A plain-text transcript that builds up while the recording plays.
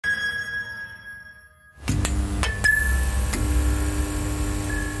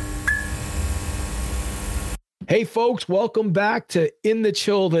Hey, folks, welcome back to In the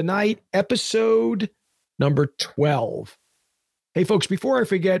Chill of the Night, episode number 12. Hey, folks, before I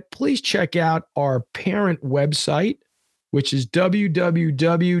forget, please check out our parent website, which is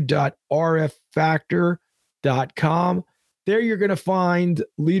www.rffactor.com. There you're going to find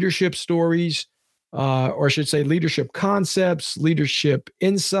leadership stories, or I should say leadership concepts, leadership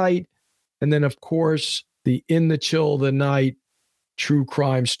insight, and then, of course, the In the Chill of the Night true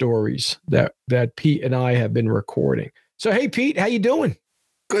crime stories that Pete and I have been recording. So, hey, Pete, how you doing?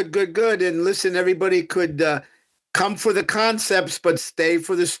 Good. And listen, everybody could come for the concepts, but stay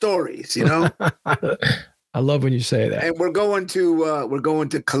for the stories, you know? I love when you say that. And we're going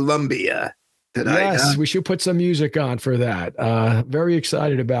to Colombia tonight. Yes, we should put some music on for that. Very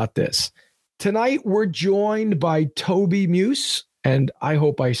excited about this. Tonight, we're joined by Toby Muse, and I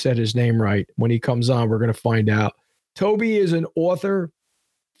hope I said his name right. When he comes on, we're going to find out. Toby is an author,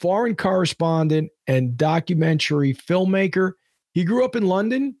 foreign correspondent, and documentary filmmaker. He grew up in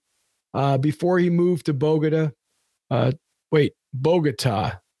London before he moved to Bogota.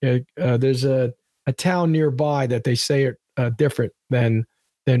 Bogota. There's a town nearby that they say it different than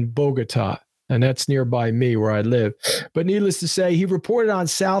Bogota, and that's nearby me where I live. But needless to say, he reported on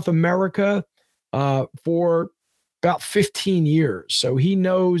South America for about 15 years. So he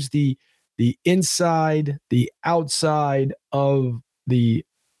knows the inside, the outside of the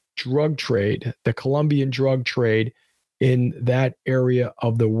drug trade, the Colombian drug trade in that area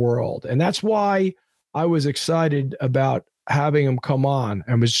of the world. And that's why I was excited about having him come on,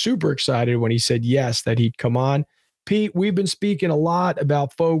 and was super excited when he said yes, that he'd come on. Pete, we've been speaking a lot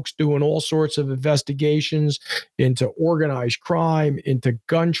about folks doing all sorts of investigations into organized crime, into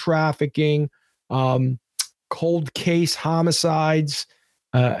gun trafficking, cold case homicides,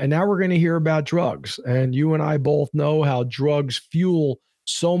 and now we're going to hear about drugs. And you and I both know how drugs fuel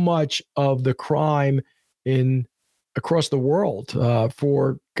so much of the crime across the world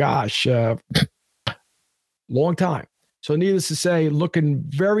for, long time. So needless to say, looking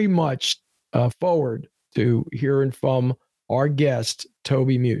very much forward to hearing from our guest,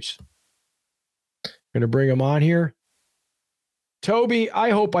 Toby Muse. Going to bring him on here. Toby,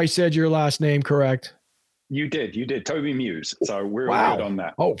 I hope I said your last name correct. You did. Toby Muse. So we're all good on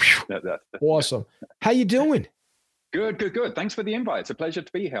that. Oh, awesome. How you doing? Good. Thanks for the invite. It's a pleasure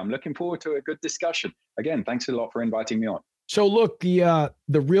to be here. I'm looking forward to a good discussion. Again, thanks a lot for inviting me on. So look, the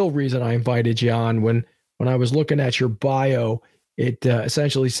real reason I invited you on, when I was looking at your bio, it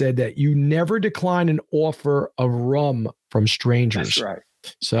essentially said that you never decline an offer of rum from strangers. That's right.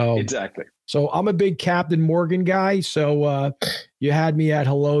 So exactly. So I'm a big Captain Morgan guy. So you had me at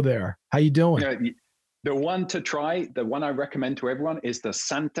hello there. How you doing? The one to try, the one I recommend to everyone, is the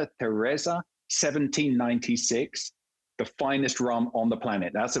Santa Teresa 1796, the finest rum on the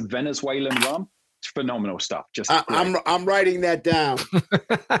planet. That's a Venezuelan rum. It's phenomenal stuff. I'm writing that down.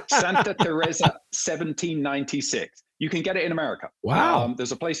 Santa Teresa 1796. You can get it in America. Wow.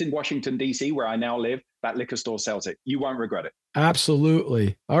 There's a place in Washington, D.C. where I now live. That liquor store sells it. You won't regret it.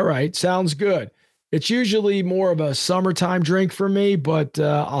 Absolutely. All right. Sounds good. It's usually more of a summertime drink for me, but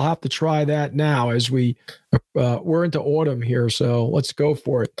I'll have to try that now as we're into autumn here. So let's go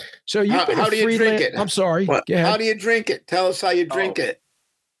for it. So you've been how do you drink it? I'm sorry. Go ahead. How do you drink it? Tell us how you drink it.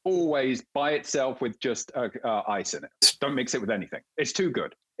 Always by itself with just ice in it. Don't mix it with anything. It's too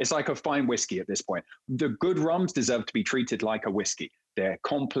good. It's like a fine whiskey at this point. The good rums deserve to be treated like a whiskey. They're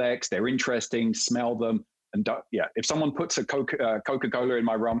complex. They're interesting. Smell them. And if someone puts a Coca-Cola in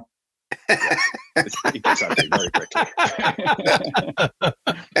my rum, it gets ugly very quickly.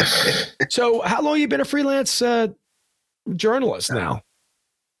 So how long have you been a freelance journalist now?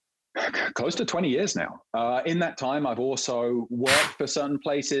 Close to 20 years now. In that time, I've also worked for certain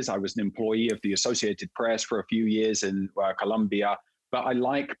places. I was an employee of the Associated Press for a few years in Colombia. But I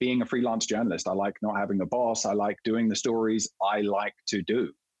like being a freelance journalist. I like not having a boss. I like doing the stories I like to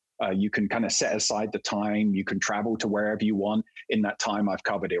do. You can kind of set aside the time. You can travel to wherever you want. In that time, I've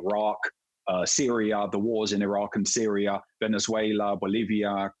covered Iraq, Syria, the wars in Iraq and Syria, Venezuela,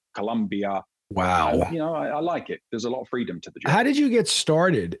 Bolivia, Colombia. Wow. I like it. There's a lot of freedom to the job. How did you get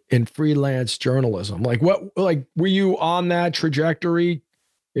started in freelance journalism? Were you on that trajectory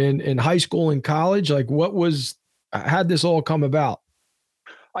in high school and college? How'd this all come about?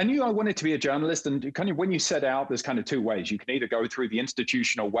 I knew I wanted to be a journalist, and kind of when you set out, there's kind of two ways. You can either go through the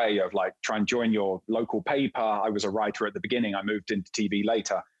institutional way of try and join your local paper. I was a writer at the beginning. I moved into TV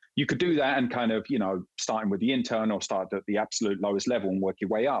later. You could do that and kind of, starting with the intern or start at the absolute lowest level and work your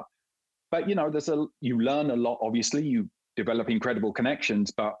way up. But, you learn a lot, obviously. You develop incredible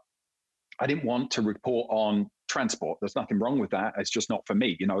connections, but I didn't want to report on transport. There's nothing wrong with that. It's just not for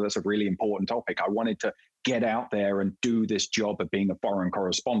me. That's a really important topic. I wanted to get out there and do this job of being a foreign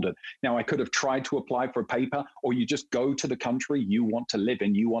correspondent. Now, I could have tried to apply for a paper, or you just go to the country you want to live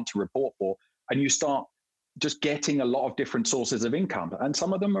in, you want to report for, and you start just getting a lot of different sources of income. And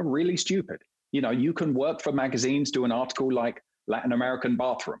some of them are really stupid. You can work for magazines, do an article like Latin American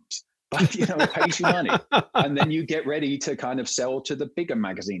bathrooms, but it pays you money. And then you get ready to kind of sell to the bigger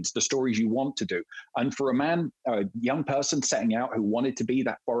magazines, the stories you want to do. And for a young person setting out who wanted to be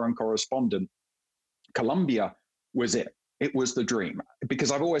that foreign correspondent, Colombia was it. It was the dream,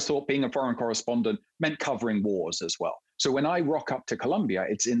 because I've always thought being a foreign correspondent meant covering wars as well. So when I rock up to Colombia,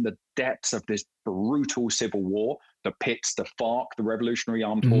 it's in the depths of this brutal civil war, the PITs, the FARC, the Revolutionary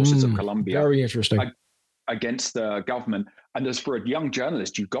Armed Forces of Colombia. Very interesting. Against the government. And as for a young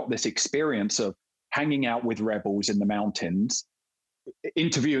journalist, you've got this experience of hanging out with rebels in the mountains,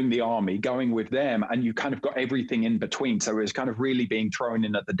 interviewing the army, going with them, and you kind of got everything in between. So it was kind of really being thrown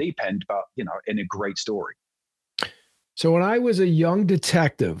in at the deep end, but, in a great story. So when I was a young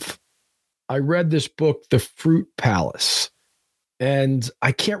detective, I read this book, The Fruit Palace, and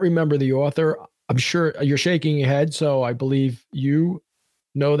I can't remember the author. I'm sure you're shaking your head, so I believe you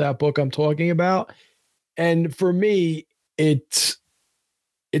know that book I'm talking about. And for me, it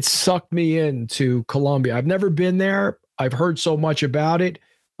sucked me into Colombia. I've never been there. I've heard so much about it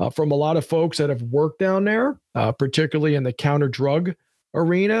from a lot of folks that have worked down there, particularly in the counter drug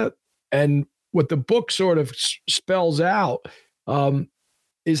arena. And what the book sort of spells out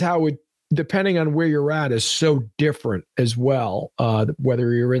is how it, depending on where you're at, is so different as well.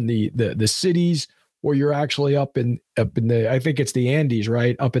 Whether you're in the cities or you're actually up in the, I think it's the Andes,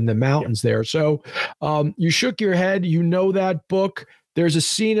 right? Up in the mountains there. So you shook your head, that book. There's a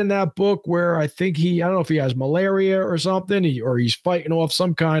scene in that book where I think I don't know if he has malaria or something, or he's fighting off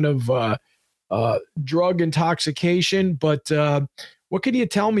some kind of drug intoxication. But what can you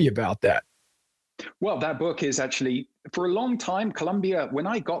tell me about that? Well, that book is actually, for a long time, Colombia, when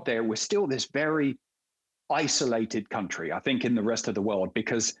I got there, was still this very isolated country, I think, in the rest of the world,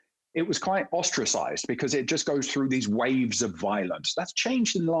 because it was quite ostracized, because it just goes through these waves of violence. That's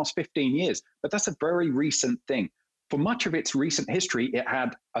changed in the last 15 years, but that's a very recent thing. For much of its recent history, it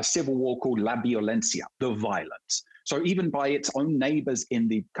had a civil war called La Violencia, the violence. So even by its own neighbors in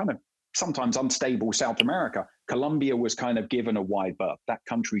the kind of sometimes unstable South America, Colombia was kind of given a wide berth. That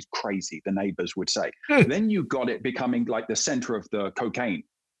country's crazy, the neighbors would say. Then you got it becoming like the center of the cocaine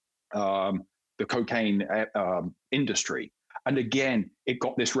industry. And again, it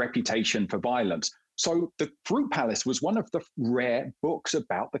got this reputation for violence. So The Fruit Palace was one of the rare books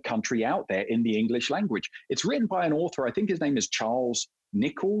about the country out there in the English language. It's written by an author, I think his name is Charles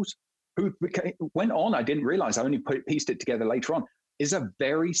Nichols, who went on, I didn't realize, I only pieced it together later on, is a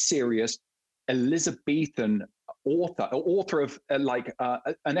very serious Elizabethan author of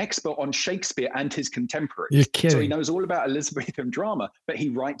an expert on Shakespeare and his contemporaries. You're kidding. So he knows all about Elizabethan drama, but he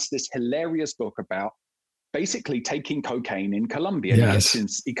writes this hilarious book about basically taking cocaine in Colombia.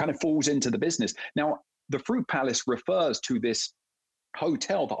 Yes. He kind of falls into the business. Now, the Fruit Palace refers to this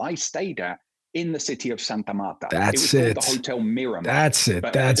hotel that I stayed at in the city of Santa Marta. It was called the Hotel Miramar. That's it.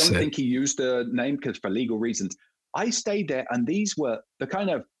 But I don't think he used the name because for legal reasons. I stayed there, and these were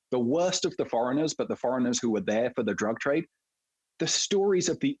the worst of the foreigners, but the foreigners who were there for the drug trade. The stories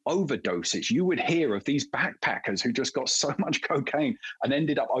of the overdoses you would hear of these backpackers who just got so much cocaine and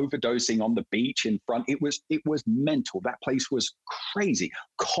ended up overdosing on the beach in front. It was mental. That place was crazy,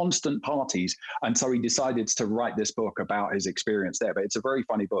 constant parties. And so he decided to write this book about his experience there. But it's a very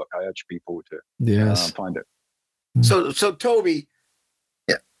funny book. I urge people to find it. So Toby,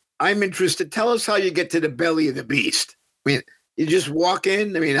 I'm interested. Tell us how you get to the belly of the beast. I mean, you just walk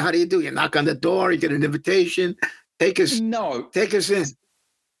in. I mean, how do you do? You knock on the door, you get an invitation. Take us in.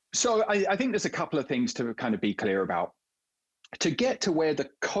 So I think there's a couple of things to kind of be clear about. To get to where the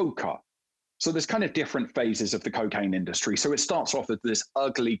coca, so there's kind of different phases of the cocaine industry. So it starts off as this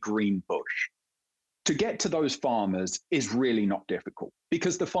ugly green bush. To get to those farmers is really not difficult,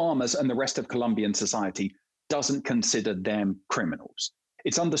 because the farmers and the rest of Colombian society doesn't consider them criminals.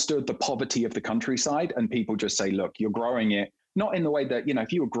 It's understood the poverty of the countryside, and people just say, look, you're growing it. Not in the way that,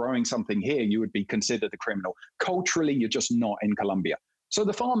 if you were growing something here, you would be considered a criminal. Culturally, you're just not in Colombia. So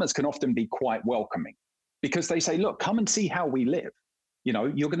the farmers can often be quite welcoming, because they say, look, come and see how we live.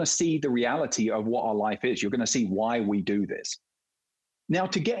 You're going to see the reality of what our life is. You're going to see why we do this. Now,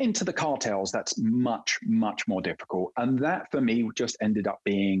 to get into the cartels, that's much, much more difficult. And that for me just ended up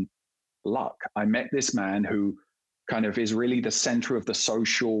being luck. I met this man who kind of is really the center of the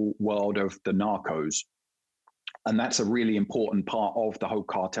social world of the narcos. And that's a really important part of the whole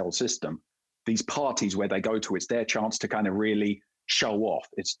cartel system. these parties where they go to. It's their chance to kind of really show off.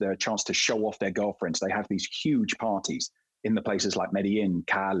 It's their chance to show off their girlfriends. They have these huge parties in the places like Medellin,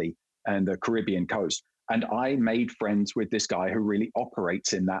 Cali, and the Caribbean coast. And I made friends with this guy who really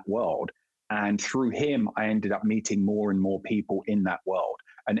operates in that world. And through him, I ended up meeting more and more people in that world.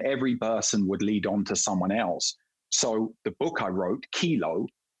 And every person would lead on to someone else. So the book I wrote, Kilo,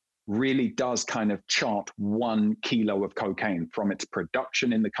 really does kind of chart 1 kilo of cocaine from its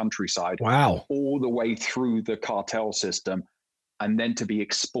production in the countryside Wow. all the way through the cartel system, and then to be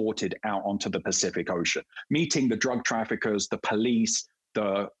exported out onto the Pacific Ocean, meeting the drug traffickers, the police,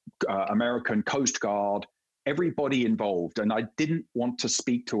 the American Coast Guard, everybody involved. And I didn't want to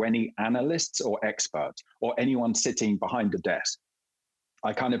speak to any analysts or experts or anyone sitting behind a desk.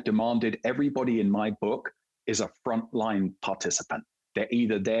 I kind of demanded everybody in my book is a frontline participant. They're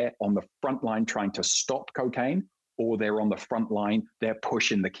either there on the front line trying to stop cocaine, or they're on the front line, they're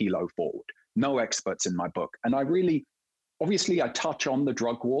pushing the kilo forward. No experts in my book. And I really, obviously I touch on the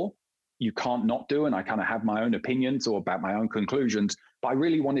drug war. You can't not do, and I kind of have my own opinions or about my own conclusions, but I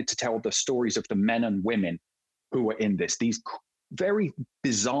really wanted to tell the stories of the men and women who are in this, these very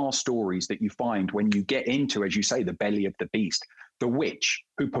bizarre stories that you find when you get into, as you say, the belly of the beast, the witch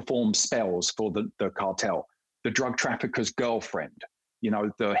who performs spells for the cartel, the drug trafficker's girlfriend,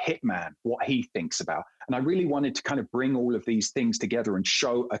 the hitman, what he thinks about. And I really wanted to kind of bring all of these things together and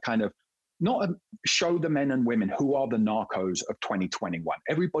show show the men and women who are the narcos of 2021.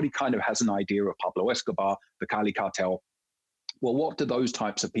 Everybody kind of has an idea of Pablo Escobar, the Cali cartel. Well, what do those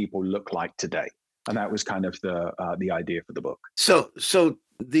types of people look like today? And that was kind of the idea for the book. So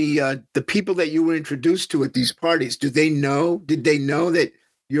the people that you were introduced to at these parties, did they know that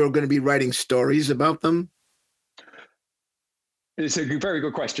you're going to be writing stories about them? It's a very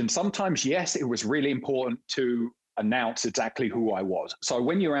good question. Sometimes, yes, it was really important to announce exactly who I was. So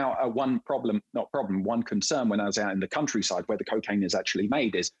when you're out, one concern when I was out in the countryside where the cocaine is actually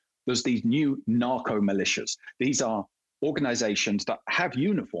made is there's these new narco militias. These are organizations that have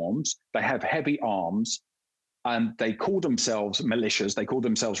uniforms, they have heavy arms, and they call themselves militias, they call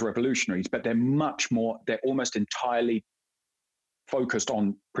themselves revolutionaries, but they're almost entirely focused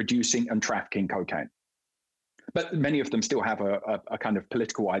on producing and trafficking cocaine. But many of them still have a kind of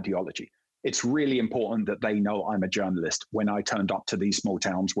political ideology. It's really important that they know I'm a journalist when I turned up to these small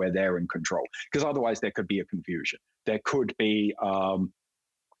towns where they're in control, because otherwise there could be a confusion. They could think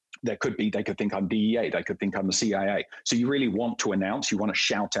I'm DEA, they could think I'm the CIA. So you really want to announce, you want to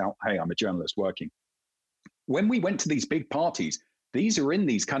shout out, hey, I'm a journalist working. When we went to these big parties, these are in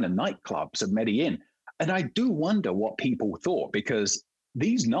these kind of nightclubs of Medellin. And I do wonder what people thought, because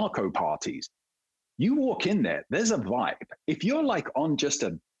these narco parties, you walk in there, there's a vibe. If you're like on just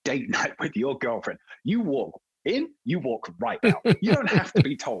a date night with your girlfriend, you walk in, you walk right out. You don't have to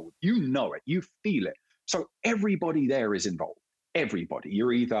be told. You know it. You feel it. So everybody there is involved. Everybody.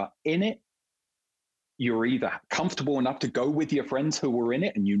 You're either in it, you're either comfortable enough to go with your friends who were in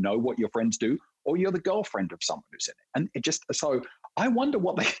it and you know what your friends do, or you're the girlfriend of someone who's in it. And it just, so I wonder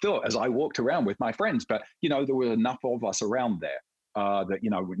what they thought as I walked around with my friends. But, there were enough of us around there that,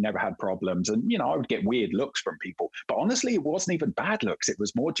 we never had problems. And, I would get weird looks from people. But honestly, it wasn't even bad looks. It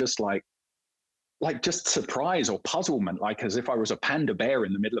was more just like just surprise or puzzlement, like as if I was a panda bear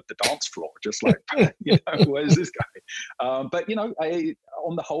in the middle of the dance floor, just like, where's this guy? But,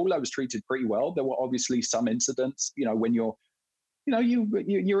 on the whole, I was treated pretty well. There were obviously some incidents, when you're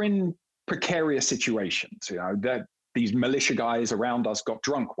in precarious situations, that these militia guys around us got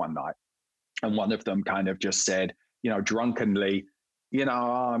drunk one night. And one of them kind of just said, drunkenly,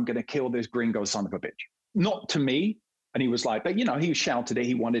 I'm going to kill this gringo son of a bitch. Not to me. And he was like, but, he shouted it.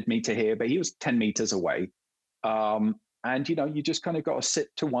 He wanted me to hear, but he was 10 meters away. And, you just kind of got to sit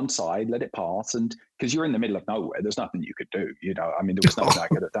to one side, let it pass. And because you're in the middle of nowhere, there's nothing you could do. There was nothing I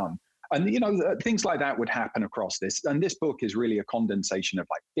could have done. And, things like that would happen across this. And this book is really a condensation of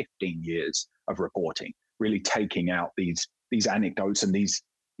like 15 years of reporting, really taking out these anecdotes and these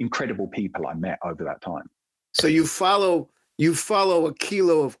incredible people I met over that time. So you follow a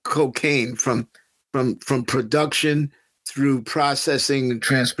kilo of cocaine from production through processing and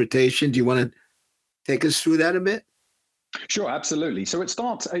transportation. Do you want to take us through that a bit? Sure, absolutely. So it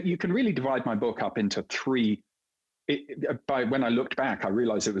starts, you can really divide my book up into three. When I looked back, I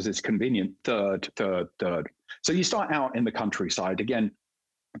realized it was this convenient third. So you start out in the countryside. Again,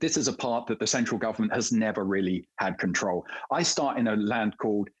 this is a part that the central government has never really had control. I start in a land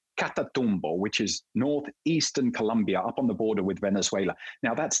called Catatumbo, which is northeastern Colombia, up on the border with Venezuela.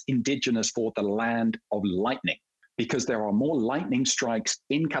 Now, that's indigenous for the land of lightning, because there are more lightning strikes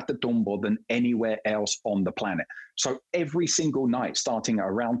in Catatumbo than anywhere else on the planet. So every single night, starting at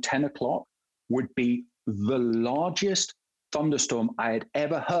around 10 o'clock, would be the largest thunderstorm I had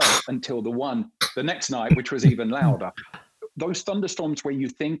ever heard until the next night, which was even louder. Those thunderstorms where you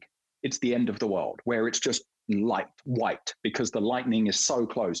think it's the end of the world, where it's just white because the lightning is so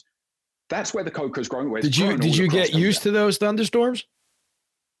close. That's where the coca's growing. Did you get used to those thunderstorms?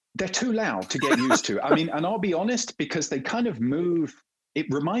 They're too loud to get used to. I mean, and I'll be honest, because they kind of move. It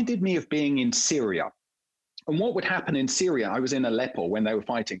reminded me of being in Syria. And what would happen in Syria, I was in Aleppo when they were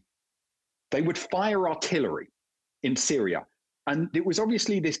fighting. They would fire artillery in Syria. And it was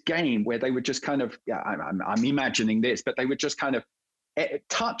obviously this game where they would just kind of, I'm imagining this, but they would just kind of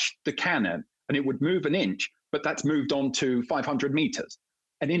touch the cannon and it would move an inch, but that's moved on to 500 meters.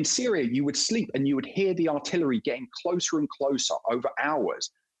 And in Syria, you would sleep and you would hear the artillery getting closer and closer over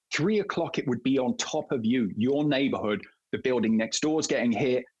hours. 3 o'clock, it would be on top of you, your neighborhood, the building next door is getting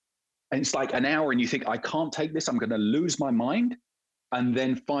hit. And it's like an hour and you think, I can't take this. I'm going to lose my mind. And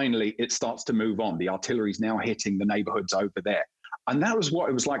then finally, it starts to move on. The artillery is now hitting the neighborhoods over there. And that was what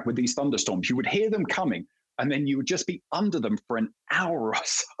it was like with these thunderstorms. You would hear them coming and then you would just be under them for an hour or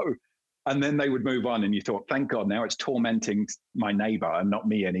so. And then they would move on. And you thought, thank God, now it's tormenting my neighbor and not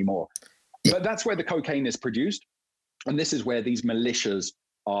me anymore. But that's where the cocaine is produced. And this is where these militias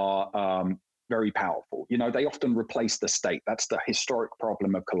are very powerful. You know, they often replace the state. That's the historic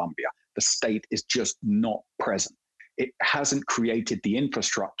problem of Colombia. The state is just not present. It hasn't created the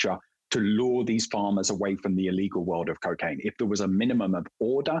infrastructure to lure these farmers away from the illegal world of cocaine. If there was a minimum of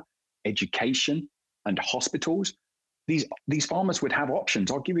order, education, and hospitals, these farmers would have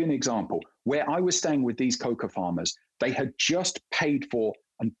options. I'll give you an example. Where I was staying with these coca farmers, they had just paid for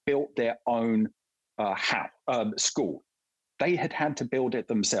and built their own school. They had to build it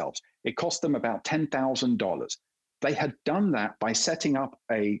themselves. It cost them about $10,000. They had done that by setting up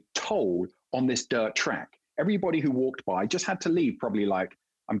a toll on this dirt track. Everybody who walked by just had to leave probably like,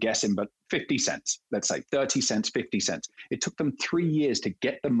 I'm guessing, but 50 cents, let's say 30 cents, 50 cents. It took them 3 years to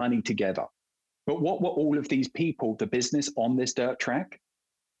get the money together. But what were all of these people, the business on this dirt track?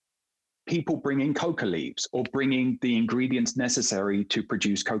 People bringing coca leaves or bringing the ingredients necessary to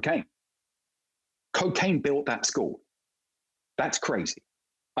produce cocaine. Cocaine built that school. That's crazy.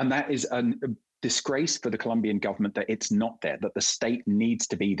 And that is a disgrace for the Colombian government that it's not there, that the state needs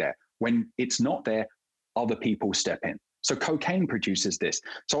to be there. When it's not there, other people step in. So cocaine produces this.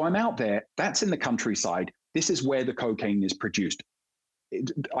 So I'm out there, that's in the countryside. This is where the cocaine is produced.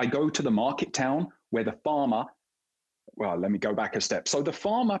 I go to the market town where the farmer, well, let me go back a step. So the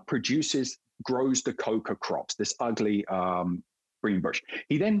farmer grows the coca crops, this ugly green bush.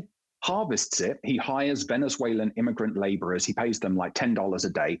 He then harvests it. He hires Venezuelan immigrant laborers. He pays them like $10 a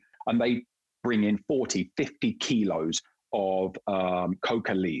day, and they bring in 40, 50 kilos of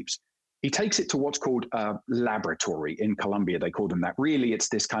coca leaves. He takes it to what's called a laboratory in Colombia. They call them that. Really, it's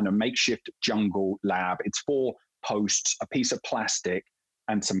this kind of makeshift jungle lab. It's 4 posts, a piece of plastic,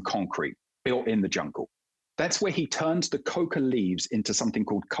 and some concrete built in the jungle. That's where he turns the coca leaves into something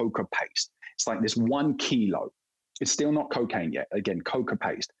called coca paste. It's like this 1 kilo. It's still not cocaine yet. Again, coca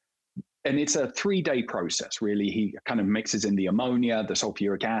paste. And it's a 3-day process, really. He kind of mixes in the ammonia, the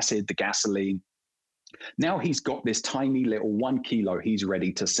sulfuric acid, the gasoline. Now he's got this tiny little 1 kilo he's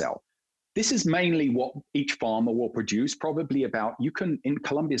ready to sell. This is mainly what each farmer will produce, probably about, in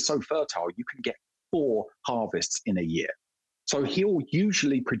Colombia is so fertile, you can get 4 harvests in a year. So he'll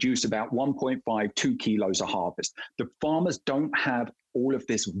usually produce about 1.5, 2 kilos a harvest. The farmers don't have all of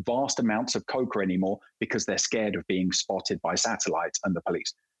this vast amounts of coca anymore because they're scared of being spotted by satellites and the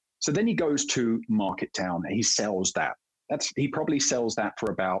police. So then he goes to Market Town and he sells that. He probably sells that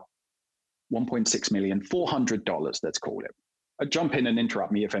for about 1.6 million, $400, let's call it. Jump in and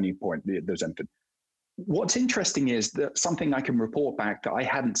interrupt me if any point there's anything. What's interesting is that something I can report back that I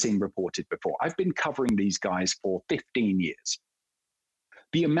hadn't seen reported before. I've been covering these guys for 15 years.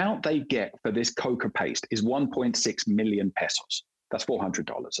 The amount they get for this coca paste is 1.6 million pesos. That's $400,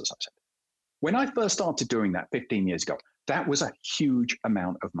 as I said. When I first started doing that 15 years ago, that was a huge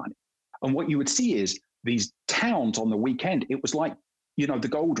amount of money. And what you would see is these towns on the weekend, it was like, the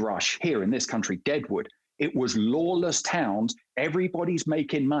gold rush here in this country, Deadwood. It was lawless towns. Everybody's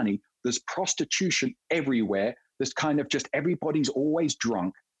making money. There's prostitution everywhere. There's kind of just everybody's always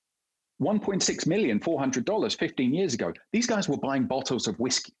drunk. 1.6 million, $400, 15 years ago. These guys were buying bottles of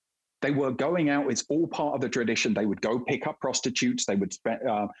whiskey. They were going out. It's all part of the tradition. They would go pick up prostitutes. They would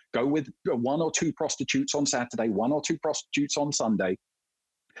go with 1 or 2 prostitutes on Saturday, 1 or 2 prostitutes on Sunday.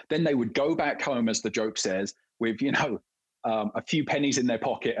 Then they would go back home, as the joke says, with, a few pennies in their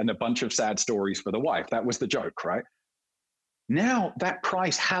pocket and a bunch of sad stories for the wife. That was the joke, right? Now that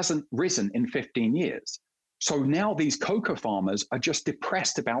price hasn't risen in 15 years. So now these coca farmers are just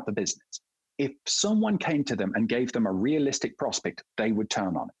depressed about the business. if someone came to them and gave them a realistic prospect, they would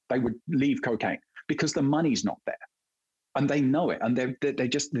turn on it. They would leave cocaine because the money's not there. And they know it, and they're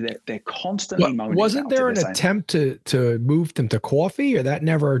constantly moaning. Wasn't there an attempt to move them to coffee, or that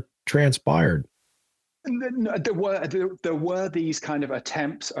never transpired? There were these kind of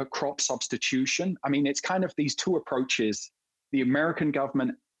attempts at crop substitution. I mean, it's kind of these two approaches: the American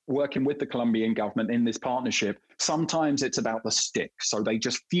government working with the Colombian government in this partnership. Sometimes it's about the stick, so they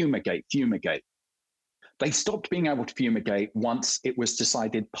just fumigate. They stopped being able to fumigate once it was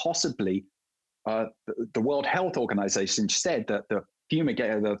decided possibly. The World Health Organization said that the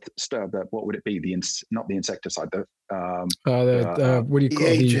fumigator, what would it be? Not the insecticide. What do you call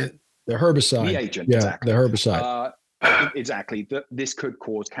agent? The herbicide. The agent, yeah, exactly. The herbicide. Exactly. This could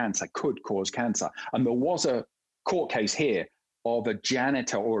cause cancer. And there was a court case here of a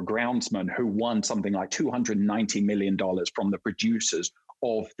janitor or a groundsman who won something like $290 million from the producers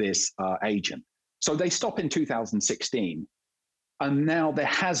of this agent. So they stopped in 2016. And now there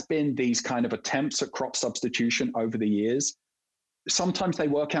has been these kind of attempts at crop substitution over the years. Sometimes they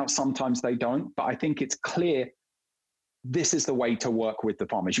work out, sometimes they don't. But I think it's clear this is the way to work with the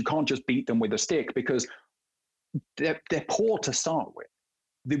farmers. You can't just beat them with a stick because they're poor to start with.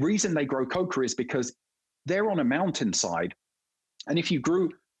 The reason they grow coca is because they're on a mountainside. And if you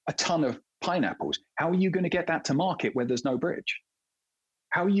grew a ton of pineapples, how are you going to get that to market where there's no bridge?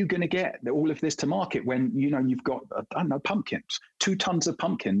 How are you going to get all of this to market when you've got, I don't know, pumpkins, 2 tons of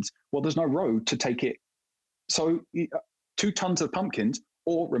pumpkins? Well, there's no road to take it. So 2 tons of pumpkins,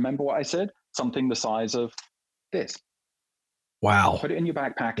 or remember what I said, something the size of this. Wow. Put it in your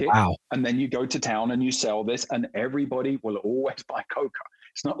back pocket. Wow. And then you go to town and you sell this, and everybody will always buy coca.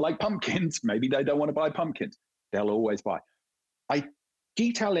 It's not like pumpkins. Maybe they don't want to buy pumpkins. They'll always buy. I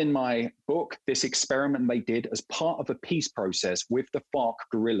detail in my book this experiment they did as part of a peace process with the FARC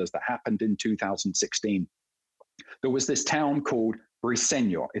guerrillas that happened in 2016. There was this town called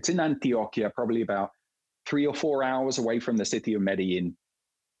Briceño. It's in Antioquia, probably about 3 or 4 hours away from the city of Medellin.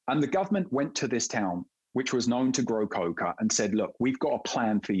 And the government went to this town, which was known to grow coca, and said, look, we've got a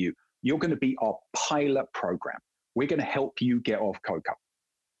plan for you. You're going to be our pilot program. We're going to help you get off coca.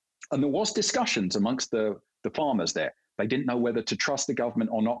 And there was discussions amongst the farmers there. They didn't know whether to trust the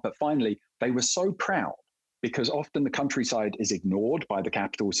government or not, but finally they were so proud because often the countryside is ignored by the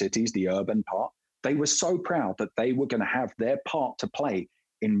capital cities, the urban part. They were so proud that they were going to have their part to play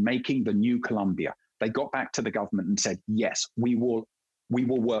in making the new Colombia. They got back to the government and said, yes, we will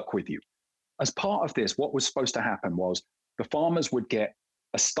work with you. As part of this, what was supposed to happen was the farmers would get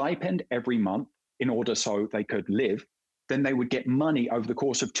a stipend every month in order so they could live. Then they would get money over the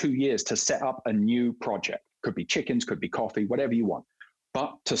course of 2 years to set up a new project. Could be chickens, could be coffee, whatever you want.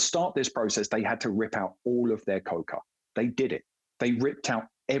 But to start this process, they had to rip out all of their coca. They did it. They ripped out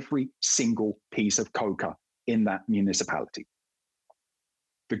every single piece of coca in that municipality.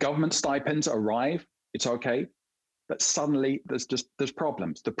 The government stipends arrive, it's okay, but suddenly there's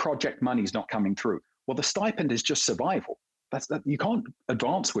problems. The project money's not coming through. Well, the stipend is just survival. You can't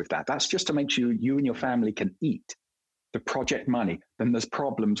advance with that. That's just to make sure you and your family can eat. The project money, then there's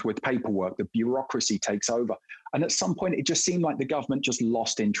problems with paperwork, the bureaucracy takes over. And at some point, it just seemed like the government just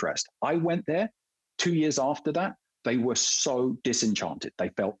lost interest. I went there 2 years after that. They were so disenchanted. They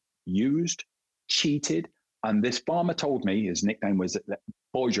felt used, cheated. And this farmer told me, his nickname was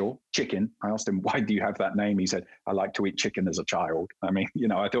Pollo, chicken. I asked him, why do you have that name? He said, I like to eat chicken as a child. I mean,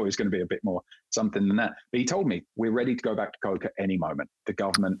 I thought it was going to be a bit more something than that. But he told me, we're ready to go back to coca any moment. The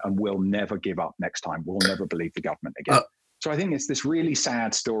government, and we'll never give up next time. We'll never believe the government again. So I think it's this really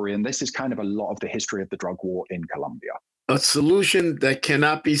sad story. And this is kind of a lot of the history of the drug war in Colombia. A solution that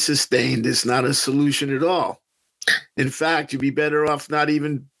cannot be sustained is not a solution at all. In fact, you'd be better off not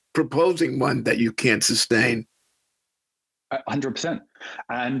even proposing one that you can't sustain. 100%.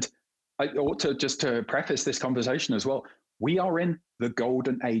 And I ought to just to preface this conversation as well, we are in the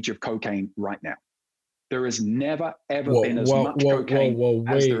golden age of cocaine right now. There has never, ever been as much cocaine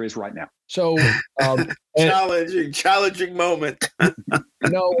as there is right now. So challenging moment.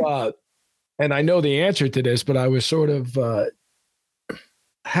 And I know the answer to this, but I was sort of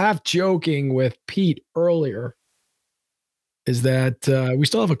half joking with Pete earlier, is that we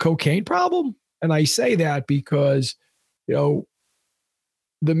still have a cocaine problem. And I say that because,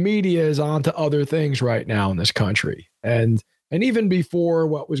 the media is on to other things right now in this country. And even before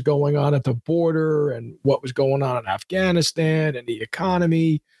what was going on at the border and what was going on in Afghanistan and the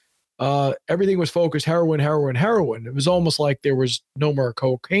economy, everything was focused heroin. It was almost like there was no more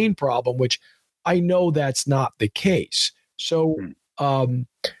cocaine problem, which I know that's not the case. So I'm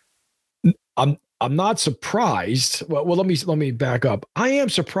I'm not surprised. Well, let me back up. I am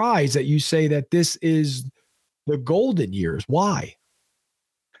surprised that you say that this is the golden years. Why?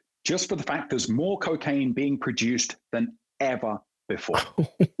 Just for the fact there's more cocaine being produced than ever before.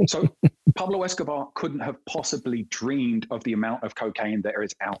 So Pablo Escobar couldn't have possibly dreamed of the amount of cocaine that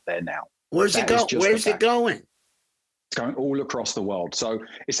is out there now. Where's it going? Where's it going? It's going all across the world. So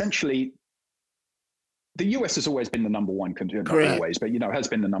essentially, the US has always been the number one consumer, not always, but has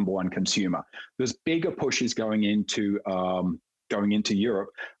been the number one consumer. There's bigger pushes going into Europe,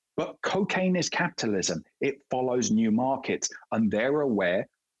 but cocaine is capitalism. It follows new markets, and they're aware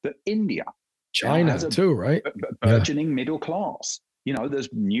that India, China too, right? Burgeoning middle class. There's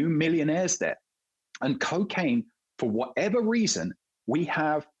new millionaires there, and cocaine, for whatever reason, we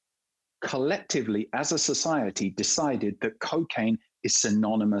have collectively as a society decided that cocaine is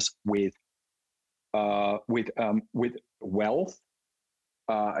synonymous with wealth.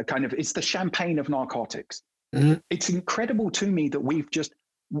 It's the champagne of narcotics. Mm-hmm. It's incredible to me that we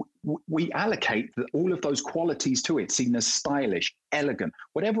allocate all of those qualities to it, seen as stylish, elegant,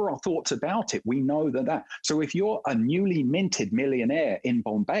 whatever our thoughts about it, we know that. So if you're a newly minted millionaire in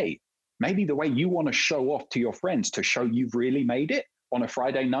Bombay, maybe the way you want to show off to your friends to show you've really made it on a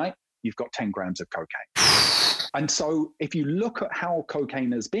Friday night, you've got 10 grams of cocaine. And so if you look at how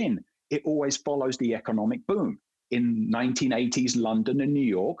cocaine has been, it always follows the economic boom. In 1980s London and New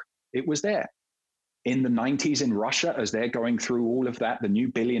York, it was there. In the 90s in Russia, as they're going through all of that, the new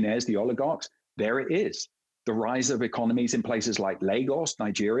billionaires, the oligarchs, there it is. The rise of economies in places like Lagos,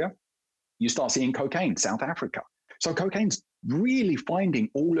 Nigeria, you start seeing cocaine, South Africa. So cocaine's really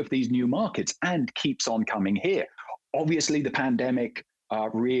finding all of these new markets and keeps on coming here. Obviously, the pandemic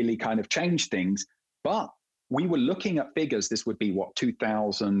really kind of changed things, but we were looking at figures. This would be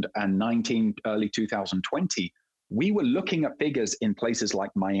 2019, early 2020. We were looking at figures in places like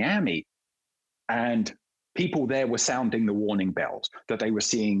Miami, and people there were sounding the warning bells that they were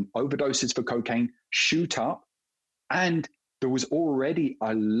seeing overdoses for cocaine shoot up. And there was already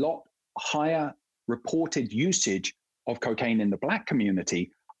a lot higher reported usage of cocaine in the Black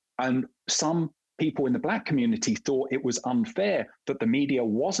community. And some people in the Black community thought it was unfair that the media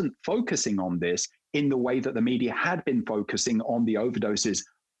wasn't focusing on this in the way that the media had been focusing on the overdoses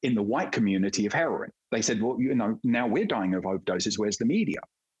in the white community of heroin. They said, well, now we're dying of overdoses. Where's the media?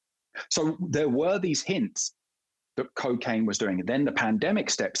 So there were these hints that cocaine was doing it. Then the pandemic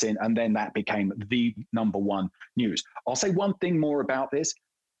steps in, and then that became the number one news. I'll say one thing more about this.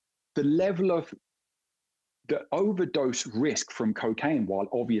 The level of the overdose risk from cocaine, while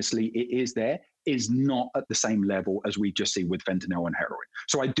obviously it is there, is not at the same level as we just see with fentanyl and heroin.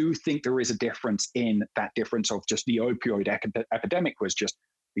 So I do think there is a difference in that difference of just the opioid epidemic was just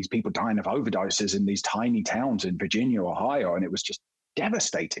these people dying of overdoses in these tiny towns in Virginia, Ohio, and it was just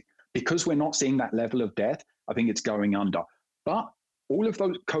devastating. Because we're not seeing that level of death, I think it's going under. But all of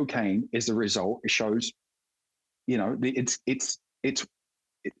those cocaine is the result. It shows, it's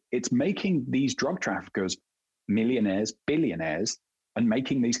making these drug traffickers millionaires, billionaires, and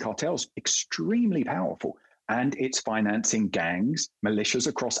making these cartels extremely powerful. And it's financing gangs, militias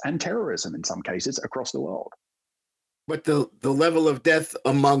and terrorism in some cases across the world. But the level of death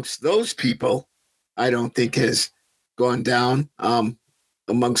amongst those people, I don't think has gone down.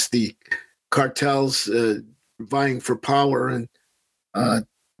 Amongst the cartels vying for power and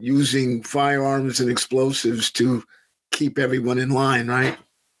using firearms and explosives to keep everyone in line, right?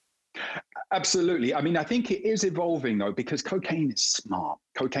 Absolutely. I mean, I think it is evolving, though, because cocaine is smart.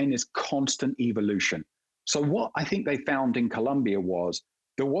 Cocaine is constant evolution. So what I think they found in Colombia was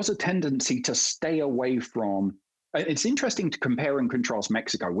there was a tendency to stay away from. It's interesting to compare and contrast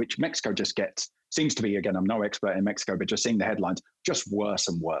Mexico, which Mexico just seems to be, again, I'm no expert in Mexico, but just seeing the headlines, just worse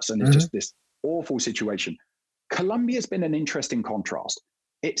and worse. And it's just this awful situation. Colombia's been an interesting contrast.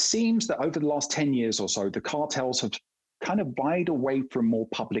 It seems that over the last 10 years or so, the cartels have kind of vied away from more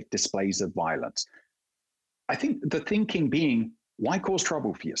public displays of violence. I think the thinking being, why cause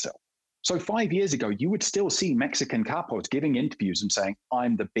trouble for yourself? So 5 years ago, you would still see Mexican capos giving interviews and saying,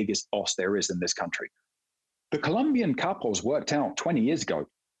 I'm the biggest boss there is in this country. The Colombian capos worked out 20 years ago.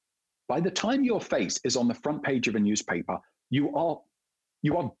 By the time your face is on the front page of a newspaper, you are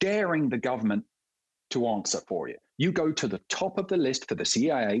daring the government to answer for you. You go to the top of the list for the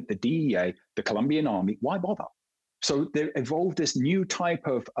CIA, the DEA, the Colombian army. Why bother? So they evolved this new type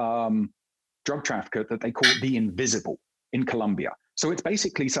of drug trafficker that they call the invisible in Colombia. So it's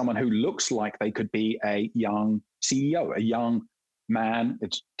basically someone who looks like they could be a young CEO, a young man.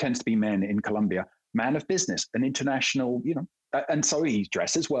 It tends to be men in Colombia, man of business, an international, and so he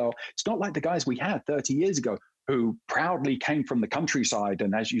dresses well. It's not like the guys we had 30 years ago who proudly came from the countryside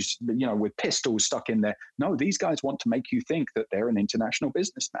and, as you know, with pistols stuck in there. No, these guys want to make you think that they're an international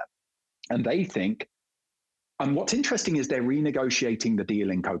businessman. And they think, and what's interesting is they're renegotiating the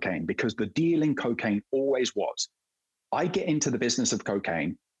deal in cocaine, because the deal in cocaine always was, I get into the business of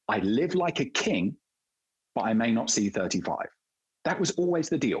cocaine, I live like a king, but I may not see 35. That was always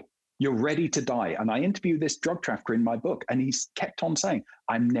the deal. You're ready to die. And I interview this drug trafficker in my book, and he's kept on saying,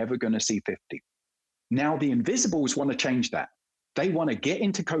 I'm never going to see 50. Now the Invisibles want to change that. They want to get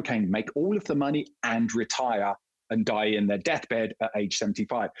into cocaine, make all of the money, and retire and die in their deathbed at age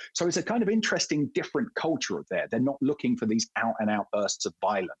 75. So it's a kind of interesting, different culture there. They're not looking for these out and out bursts of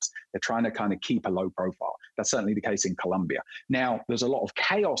violence. They're trying to kind of keep a low profile. That's certainly the case in Colombia. Now, there's a lot of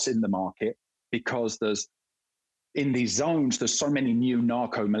chaos in the market because in these zones, there's so many new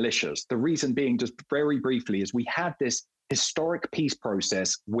narco militias. The reason being, just very briefly, is we had this historic peace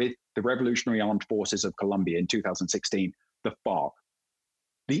process with the Revolutionary Armed Forces of Colombia in 2016, the FARC.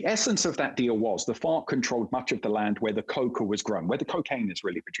 The essence of that deal was the FARC controlled much of the land where the coca was grown, where the cocaine is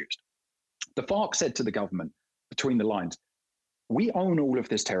really produced. The FARC said to the government, between the lines, we own all of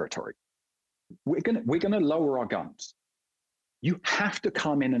this territory. We're going to lower our guns. You have to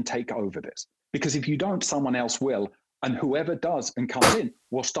come in and take over this, because if you don't, someone else will. And whoever does and comes in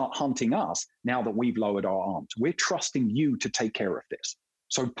will start hunting us now that we've lowered our arms. We're trusting you to take care of this.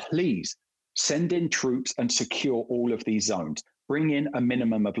 So please send in troops and secure all of these zones. Bring in a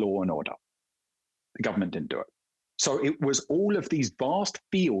minimum of law and order. The government didn't do it. So it was all of these vast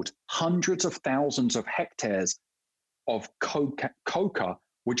fields, hundreds of thousands of hectares of coca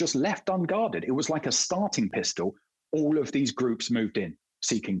were just left unguarded. It was like a starting pistol. All of these groups moved in,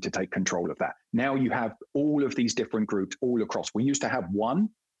 seeking to take control of that. Now you have all of these different groups all across. We used to have one,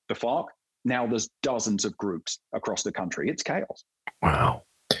 the FARC. Now there's dozens of groups across the country. It's chaos. Wow.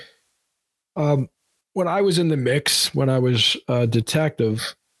 When I was in the mix, when I was a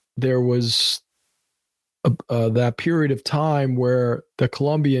detective, there was that period of time where the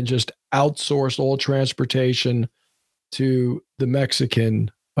Colombian just outsourced all transportation to the Mexican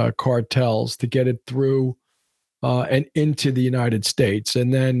cartels to get it through and into the United States.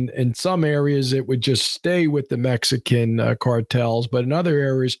 And then in some areas, it would just stay with the Mexican cartels, but in other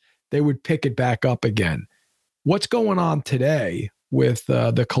areas, they would pick it back up again. What's going on today with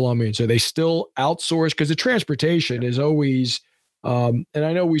the Colombians? Are they still outsourced? Because the transportation is always, and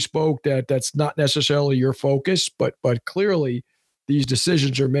I know we spoke that that's not necessarily your focus, but clearly these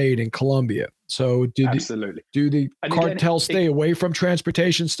decisions are made in Colombia. So do the cartels stay away from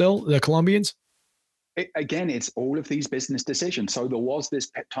transportation still, the Colombians? Again, it's all of these business decisions. So there was this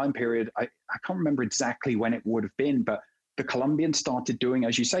time period, I can't remember exactly when it would have been, but the Colombians started doing,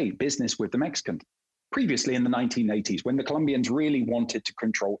 as you say, business with the Mexicans. Previously in the 1980s, when the Colombians really wanted to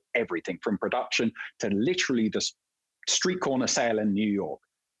control everything from production to literally the street corner sale in New York,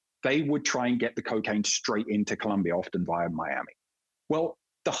 they would try and get the cocaine straight into Colombia, often via Miami. Well,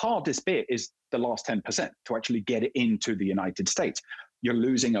 the hardest bit is the last 10% to actually get it into the United States. You're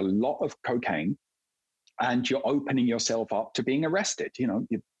losing a lot of cocaine and you're opening yourself up to being arrested. You know,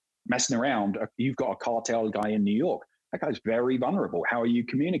 you're messing around. You've got a cartel guy in New York. That guy's very vulnerable. How are you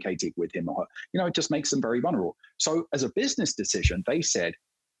communicating with him or her? You know, it just makes them very vulnerable. So as a business decision, they said,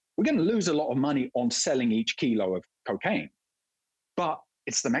 we're going to lose a lot of money on selling each kilo of cocaine, but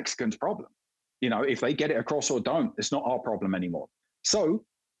it's the Mexicans' problem. You know, if they get it across or don't, it's not our problem anymore. So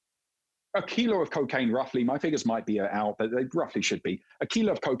a kilo of cocaine, roughly, my figures might be out, but they roughly should be. A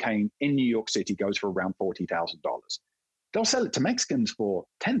kilo of cocaine in New York City goes for around $40,000. They'll sell it to Mexicans for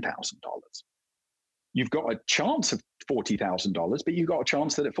 $10,000. You've got a chance of $40,000, but you've got a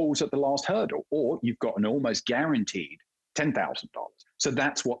chance that it falls at the last hurdle, or you've got an almost guaranteed $10,000. So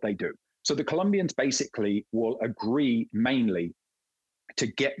that's what they do. So the Colombians basically will agree mainly to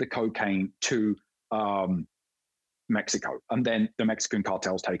get the cocaine to Mexico, and then the Mexican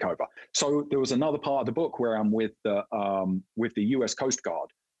cartels take over. So there was another part of the book where I'm with the U.S. Coast Guard,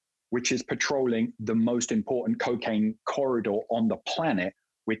 which is patrolling the most important cocaine corridor on the planet,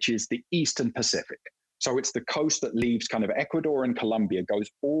 which is the Eastern Pacific. So it's the coast that leaves kind of Ecuador and Colombia, goes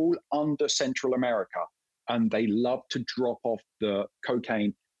all under Central America, and they love to drop off the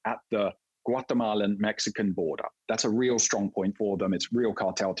cocaine at the Guatemalan-Mexican border. That's a real strong point for them. It's real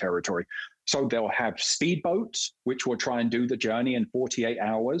cartel territory. So they'll have speedboats, which will try and do the journey in 48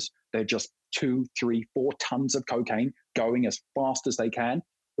 hours. They're just 2, 3, 4 tons of cocaine going as fast as they can.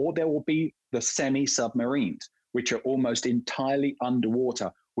 Or there will be the semi-submarines, which are almost entirely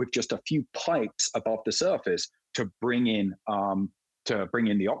underwater with just a few pipes above the surface to bring in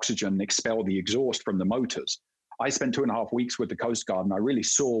the oxygen and expel the exhaust from the motors. I spent 2.5 weeks with the Coast Guard, and I really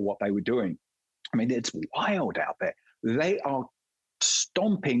saw what they were doing. I mean, it's wild out there. They are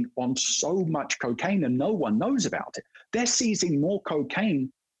stomping on so much cocaine and no one knows about it. They're seizing more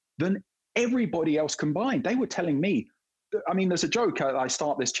cocaine than everybody else combined. They were telling me, I mean, there's a joke, I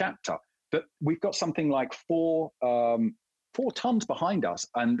start this chapter, that we've got something like 4 tons behind us.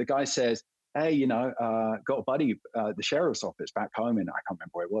 And the guy says, hey, you know, got a buddy at the sheriff's office back home in, I can't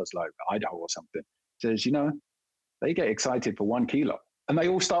remember where it was, like Idaho or something. Says, you know, they get excited for 1 kilo. And they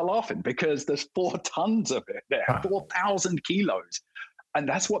all start laughing because there's 4 tons of it there, 4,000 kilos. And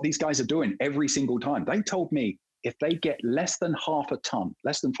that's what these guys are doing every single time. They told me if they get less than half a ton,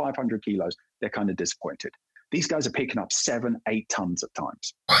 less than 500 kilos, they're kind of disappointed. These guys are picking up 7, 8 tons at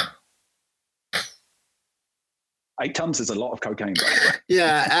times. 8 tons is a lot of cocaine.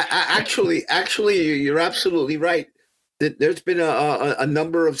 Yeah, actually, you're absolutely right. There's been a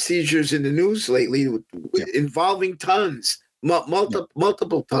number of seizures in the news lately involving tons,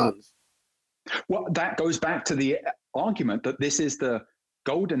 multiple tons. Well, that goes back to the argument that this is the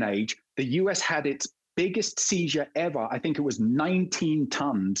golden age. The U.S. had its biggest seizure ever. I think it was 19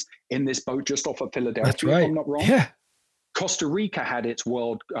 tons in this boat just off of Philadelphia. That's right. If I'm not wrong. Yeah. Costa Rica had its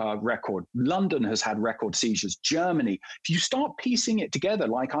world record. London has had record seizures. Germany. If you start piecing it together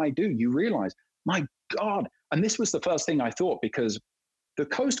like I do, you realize, my God. And this was the first thing I thought, because the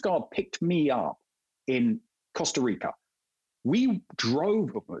Coast Guard picked me up in Costa Rica. We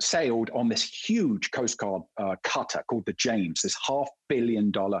sailed on this huge Coast Guard cutter called the James, this $500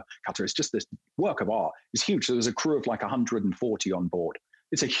 million cutter. It's just this work of art. It's huge. So there's a crew of like 140 on board.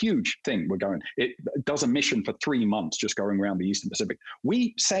 It's a huge thing. It does a mission for 3 months, just going around the Eastern Pacific.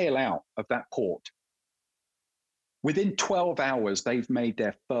 We sail out of that port. Within 12 hours, they've made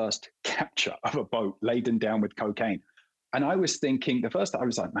their first capture of a boat laden down with cocaine. And I was thinking, I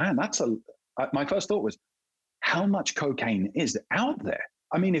was like, man, my first thought was, how much cocaine is out there?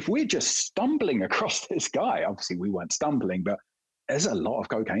 I mean, if we're just stumbling across this guy, obviously we weren't stumbling, but there's a lot of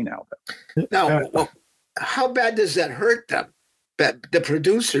cocaine out there. Now, how bad does that hurt them, the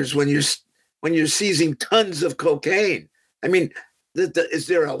producers, when you're seizing tons of cocaine? I mean, is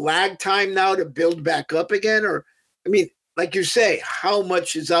there a lag time now to build back up again? Or, I mean, like you say, how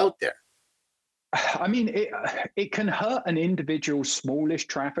much is out there? I mean, it can hurt an individual smallish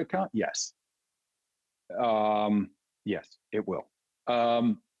trafficker, yes. Yes, it will.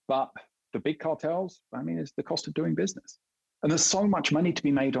 But the big cartels, I mean, it's the cost of doing business. And there's so much money to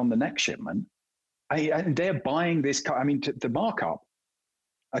be made on the next shipment. And they're buying this. I mean, the markup,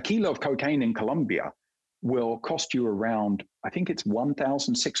 a kilo of cocaine in Colombia will cost you around, I think it's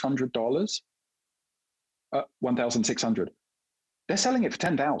 $1,600. $1,600. They're selling it for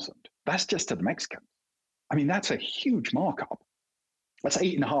 $10,000. That's just to the Mexicans. I mean, that's a huge markup. That's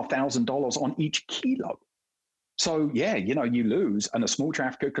 $8,500 on each kilo. So yeah, you know, you lose, and a small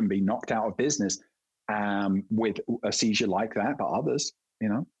trafficker can be knocked out of business with a seizure like that. But others, you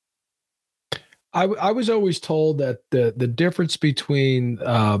know, I was always told that the difference between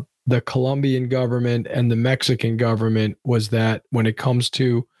the Colombian government and the Mexican government was that when it comes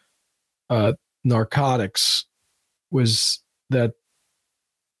to narcotics, was that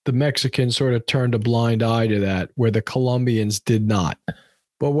the Mexicans sort of turned a blind eye to that, where the Colombians did not.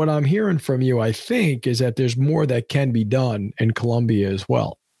 But what I'm hearing from you, I think, is that there's more that can be done in Colombia as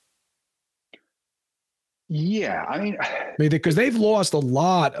well. Yeah, I mean, because they've lost a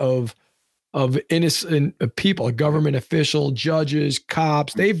lot of innocent people, government officials, judges,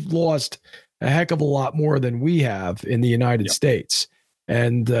 cops. They've lost a heck of a lot more than we have in the United States.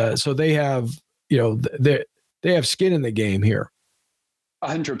 And so they have, you know, they have skin in the game here.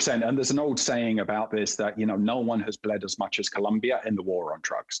 100%. And there's an old saying about this that, you know, no one has bled as much as Colombia in the war on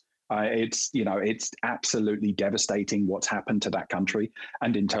drugs. It's absolutely devastating what's happened to that country.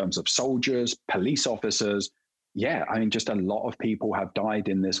 And in terms of soldiers, police officers, yeah, I mean, just a lot of people have died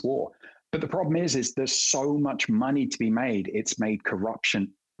in this war. But the problem is there's so much money to be made. It's made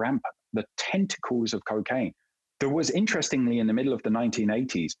corruption rampant. The tentacles of cocaine. There was, interestingly, in the middle of the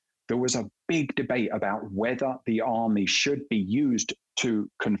 1980s, there was a big debate about whether the army should be used to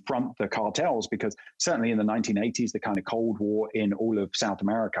confront the cartels, because certainly in the 1980s, the kind of Cold War in all of South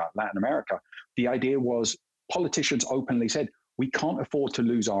America, Latin America, the idea was politicians openly said, we can't afford to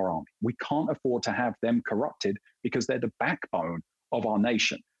lose our army. We can't afford to have them corrupted because they're the backbone of our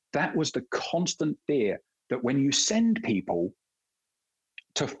nation. That was the constant fear, that when you send people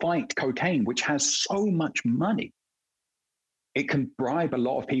to fight cocaine, which has so much money, it can bribe a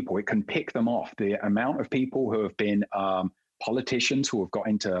lot of people. It can pick them off. The amount of people who have been politicians who have got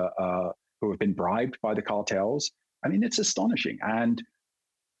into, who have been bribed by the cartels, I mean, it's astonishing. And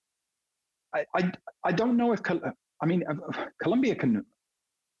I don't know if, Colombia can,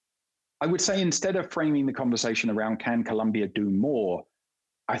 I would say instead of framing the conversation around can Colombia do more,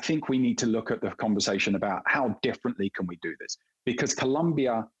 I think we need to look at the conversation about how differently can we do this? Because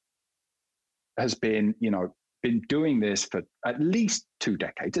Colombia has been doing this for at least 2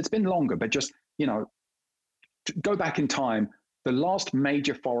 decades. It's been longer, but just, to go back in time, the last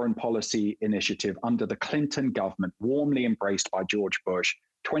major foreign policy initiative under the Clinton government, warmly embraced by George Bush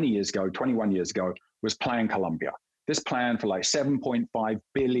 21 years ago, was Plan Colombia. This plan for like $7.5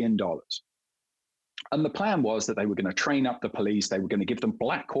 billion. And the plan was that they were going to train up the police. They were going to give them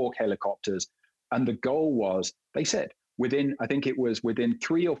Black Hawk helicopters. And the goal was, they said, within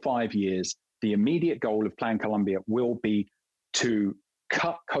 3 or 5 years, the immediate goal of Plan Colombia will be to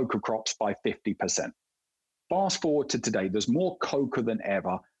cut coca crops by 50%. Fast forward to today, there's more coca than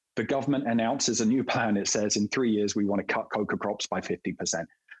ever. The government announces a new plan. It says in 3 years, we want to cut coca crops by 50%.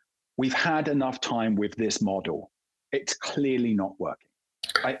 We've had enough time with this model. It's clearly not working.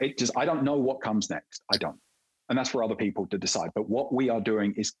 I don't know what comes next. I don't. And that's for other people to decide. But what we are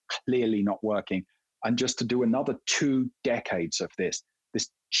doing is clearly not working. And just to do another 2 decades of this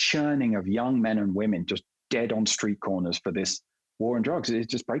churning of young men and women just dead on street corners for this war on drugs, it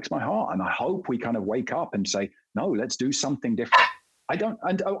just breaks my heart. And I hope we kind of wake up and say, no, let's do something different.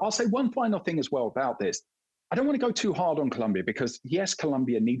 And I'll say one final thing as well about this. I don't want to go too hard on Colombia because yes,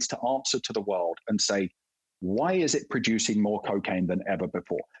 Colombia needs to answer to the world and say, why is it producing more cocaine than ever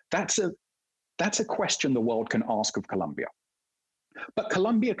before? That's a question the world can ask of Colombia. But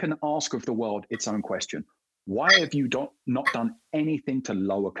Colombia can ask of the world its own question. Why have you not done anything to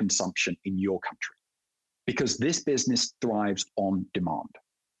lower consumption in your country? Because this business thrives on demand.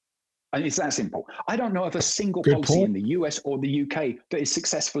 And it's that simple. I don't know of a single policy in the US or the UK that is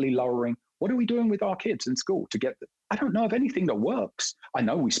successfully lowering. What are we doing with our kids in school to get them? I don't know of anything that works. I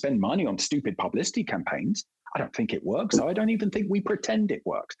know we spend money on stupid publicity campaigns. I don't think it works. I don't even think we pretend it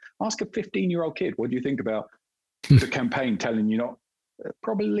works. Ask a 15-year-old kid, what do you think about the campaign telling you not?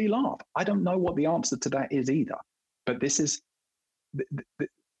 Probably laugh. I don't know what the answer to that is either. But this is,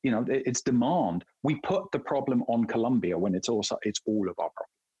 it's demand. We put the problem on Colombia when it's all of our problem.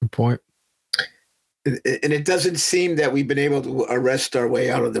 Good point. And it doesn't seem that we've been able to arrest our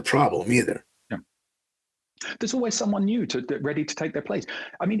way out of the problem either. No. There's always someone new ready to take their place.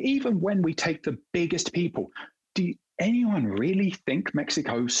 I mean, even when we take the biggest people, do anyone really think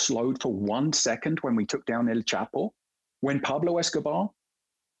Mexico slowed for 1 second when we took down El Chapo? When Pablo Escobar?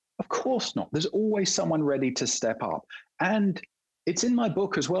 Of course not. There's always someone ready to step up. And it's in my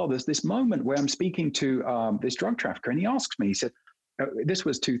book as well. There's this moment where I'm speaking to this drug trafficker, and he asks me, he said, this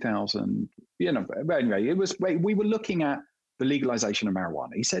was 2000, anyway, we were looking at the legalization of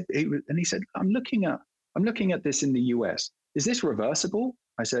marijuana. He said, I'm looking at this in the US. Is this reversible?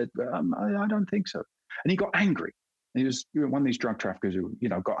 I said, I don't think so. And he got angry. He was one of these drug traffickers who,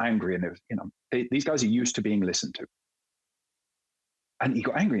 got angry, and these guys are used to being listened to. And he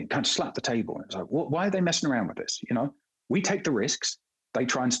got angry and kind of slapped the table. And it's like, why are they messing around with this? We take the risks. They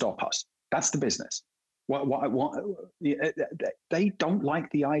try and stop us. That's the business. They don't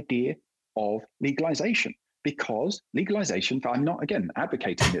like the idea of legalization because legalization, I'm not, again,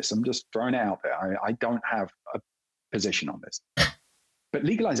 advocating this. I'm just throwing it out there. I don't have a position on this. But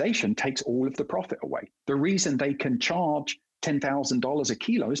legalization takes all of the profit away. The reason they can charge $10,000 a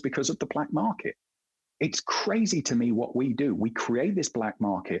kilo is because of the black market. It's crazy to me what we do. We create this black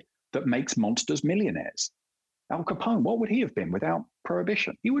market that makes monsters millionaires. Al Capone, what would he have been without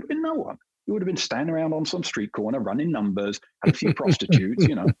prohibition? He would have been no one. He would have been standing around on some street corner, running numbers, had a few prostitutes,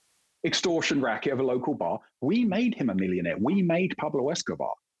 extortion racket of a local bar. We made him a millionaire. We made Pablo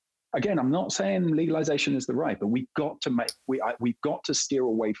Escobar. Again, I'm not saying legalization is the right, but we've got to steer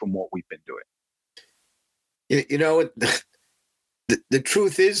away from what we've been doing. The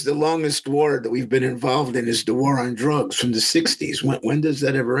truth is, the longest war that we've been involved in is the war on drugs from the 60s. When does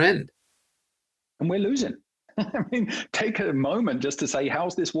that ever end? And we're losing. I mean, take a moment just to say,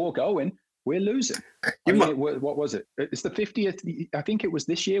 how's this war going? We're losing. What was it? It's the 50th. I think it was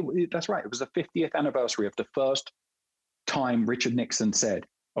this year. That's right. It was the 50th anniversary of the first time Richard Nixon said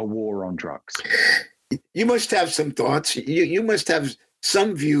a war on drugs. You must have some thoughts. You must have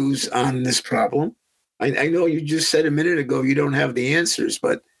some views on this problem. I know you just said a minute ago you don't have the answers,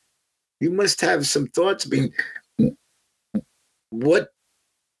 but you must have some thoughts.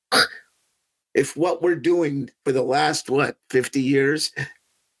 If what we're doing for the last, 50 years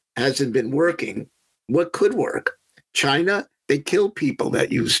hasn't been working, what could work? China, they kill people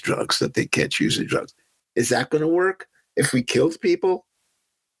that use drugs, that they catch using drugs. Is that going to work if we killed people?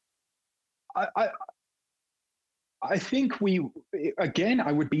 I think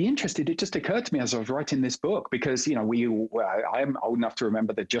I would be interested. It just occurred to me as I was writing this book, because, I'm old enough to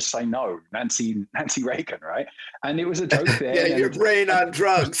remember the Just Say No, Nancy Reagan, right? And it was a joke then. Yeah, your brain on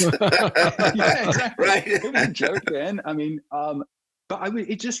drugs. Yeah, exactly. Right. It was a joke then. I mean,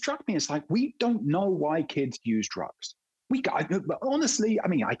 it just struck me. It's like, we don't know why kids use drugs. Honestly, I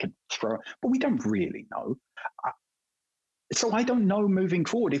mean, I can throw, but we don't really know. So I don't know moving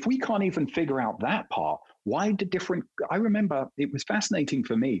forward. If we can't even figure out that part, I remember it was fascinating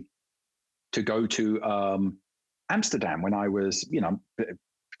for me to go to Amsterdam when I was,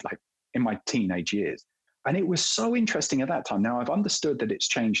 like in my teenage years. And it was so interesting at that time. Now I've understood that it's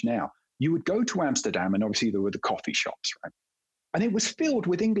changed now. You would go to Amsterdam and obviously there were the coffee shops, right? And it was filled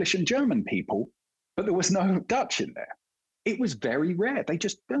with English and German people, but there was no Dutch in there. It was very rare. They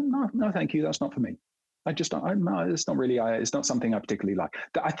just, no, thank you. That's not for me. I just don't, no, it's not really, it's not something I particularly like.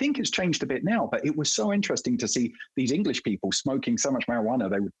 I think it's changed a bit now, but it was so interesting to see these English people smoking so much marijuana,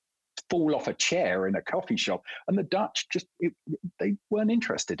 they would fall off a chair in a coffee shop. And the Dutch they weren't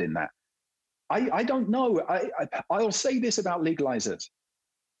interested in that. I don't know. I'll say this about legalizers.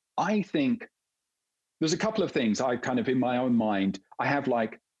 I think there's a couple of things I kind of, in my own mind, I have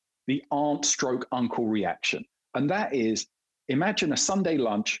like the aunt stroke uncle reaction. And that is, imagine a Sunday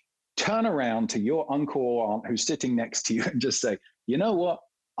lunch, turn around to your uncle or aunt who's sitting next to you and just say, you know what?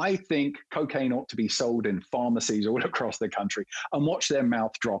 I think cocaine ought to be sold in pharmacies all across the country, and watch their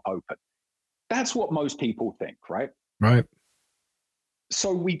mouth drop open. That's what most people think, right? Right.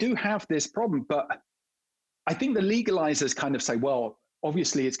 So we do have this problem, but I think the legalizers kind of say, well,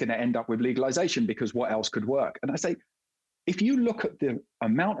 obviously it's going to end up with legalization because what else could work? And I say, if you look at the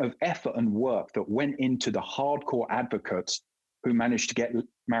amount of effort and work that went into the hardcore advocates who managed to get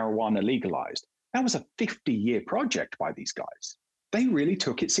marijuana legalized, that was a 50-year project by these guys. They really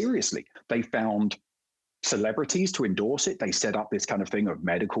took it seriously. They found celebrities to endorse it. They set up this kind of thing of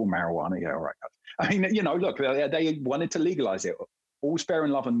medical marijuana. Yeah, all right. I mean, look, they wanted to legalize it. All's fair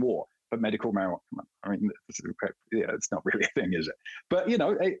in love and war, but medical marijuana, I mean, it's not really a thing, is it? But,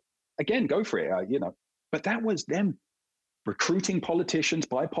 again, go for it, But that was them recruiting politicians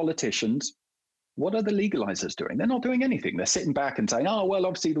by politicians. What are the legalizers doing? They're not doing anything. They're sitting back and saying, oh, well,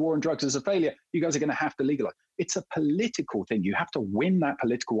 obviously the war on drugs is a failure. You guys are going to have to legalize. It's a political thing. You have to win that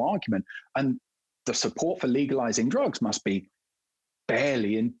political argument. And the support for legalizing drugs must be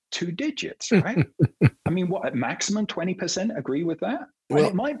barely in 2 digits, right? I mean, what, at maximum 20% agree with that? Well, and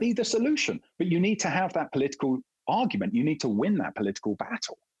it might be the solution, but you need to have that political argument. You need to win that political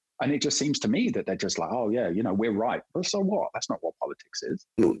battle. And it just seems to me that they're just like, oh, yeah, we're right. But so what? That's not what politics is.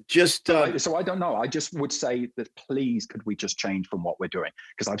 So I don't know. I just would say that, please, could we just change from what we're doing?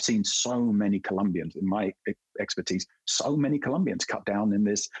 Because I've seen so many Colombians, in my expertise, so many Colombians cut down in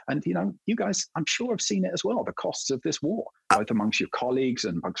this. And, you guys, I'm sure have seen it as well, the costs of this war, both amongst your colleagues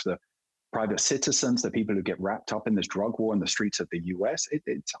and amongst the private citizens, the people who get wrapped up in this drug war in the streets of the US.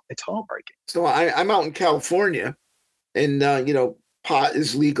 It's heartbreaking. So I'm out in California, and, pot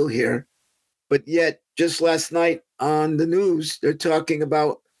is legal here, but yet just last night on the news, they're talking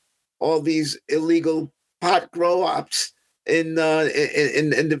about all these illegal pot grow-ops in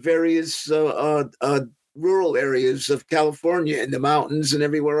the various rural areas of California, in the mountains and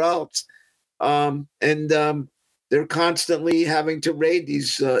everywhere else. They're constantly having to raid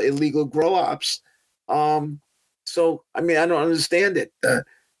these illegal grow-ops. So, I mean, I don't understand it.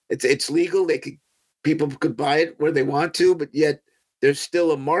 It's legal. People could buy it where they want to, but yet there's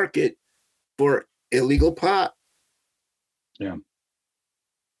still a market for illegal pot. Yeah.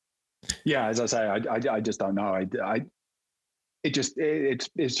 Yeah, as I say, I just don't know.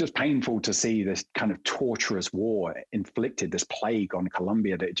 It's just painful to see this kind of torturous war inflicted, this plague on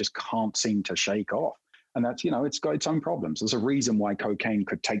Colombia that it just can't seem to shake off. And that's, it's got its own problems. There's a reason why cocaine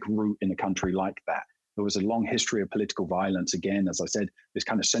could take root in a country like that. There was a long history of political violence. Again, as I said, this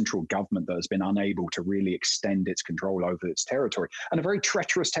kind of central government that has been unable to really extend its control over its territory, and a very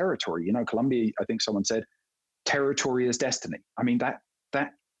treacherous territory. Colombia, I think someone said, territory is destiny. I mean, that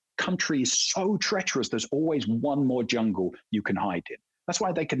country is so treacherous. There's always one more jungle you can hide in. That's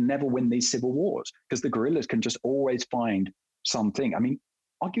why they can never win these civil wars, because the guerrillas can just always find something. I mean,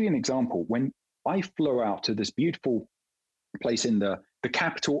 I'll give you an example. When I flew out to this beautiful place in the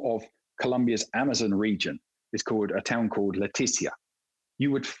capital of Colombia's Amazon region, is called a town called Leticia. You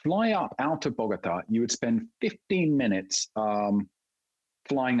would fly up out of Bogota. You would spend 15 minutes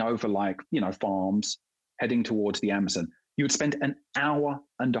flying over farms, heading towards the Amazon. You would spend an hour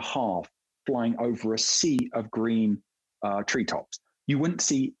and a half flying over a sea of green treetops. You wouldn't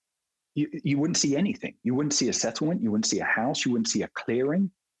see anything. You wouldn't see a settlement. You wouldn't see a house. You wouldn't see a clearing.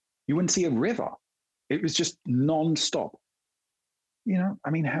 You wouldn't see a river. It was just nonstop. You know, I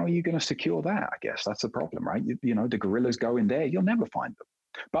mean, how are you going to secure that? I guess that's the problem, right? You know, the guerrillas go in there, you'll never find them.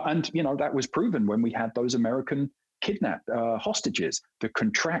 And you know, that was proven when we had those American kidnapped hostages. The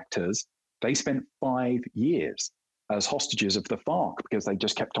contractors, they spent 5 years as hostages of the FARC because they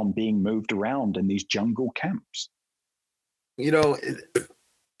just kept on being moved around in these jungle camps. You know,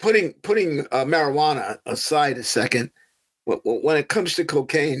 putting marijuana aside a second, when it comes to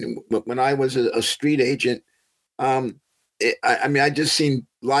cocaine, when I was a street agent, I mean, I just seen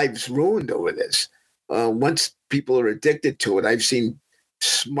lives ruined over this. Once people are addicted to it, I've seen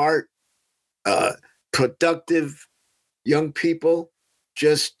smart, productive young people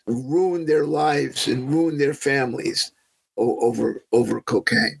just ruin their lives and ruin their families over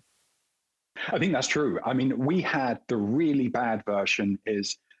cocaine. I think that's true. I mean, we had the really bad version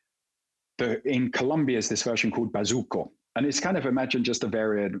in Colombia is this version called Bazuco. And it's kind of, imagine just a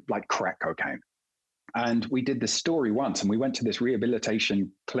variant like crack cocaine. And we did this story once, and we went to this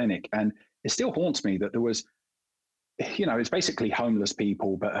rehabilitation clinic, and it still haunts me that there was, you know, it's basically homeless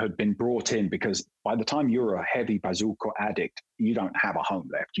people, but had been brought in because by the time you're a heavy Bazuco addict, you don't have a home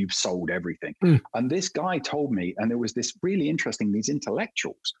left. You've sold everything. And this guy told me, and there was this really interesting, these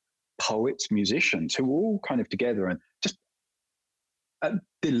intellectuals, poets, musicians, who were all kind of together, and just a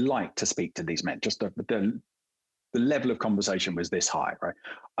delight to speak to these men. Just the level of conversation was this high, right?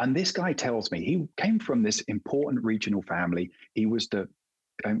 And this guy tells me he came from this important regional family. He was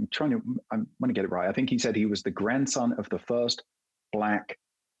I want to get it right. I think he said he was the grandson of the first Black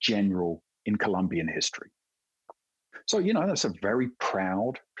general in Colombian history. So, you know, that's a very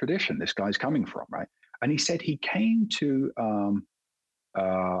proud tradition this guy's coming from, right? And he said he came to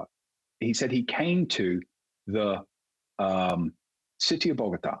the city of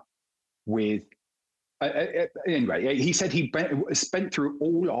Bogota with anyway, he said he spent through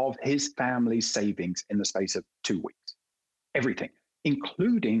all of his family's savings in the space of 2 weeks. Everything,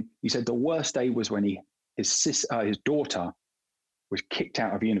 including, he said the worst day was when his daughter was kicked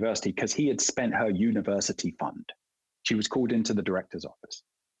out of university because he had spent her university fund. She was called into the director's office.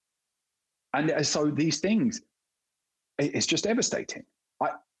 And so these things, it's just devastating.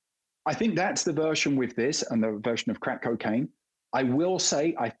 I think that's the version with this and the version of crack cocaine. I will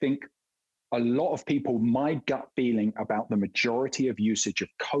say, I think a lot of people, my gut feeling about the majority of usage of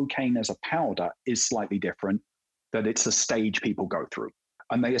cocaine as a powder is slightly different, that it's a stage people go through.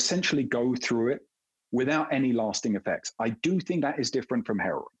 And they essentially go through it without any lasting effects. I do think that is different from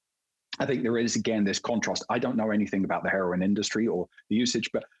heroin. I think there is, again, this contrast. I don't know anything about the heroin industry or the usage,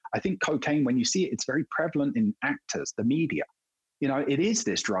 but I think cocaine, when you see it, it's very prevalent in actors, the media. You know, it is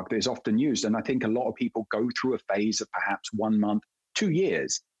this drug that is often used. And I think a lot of people go through a phase of perhaps 1 month, 2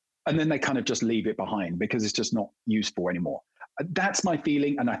 years, and then they kind of just leave it behind because it's just not useful anymore. That's my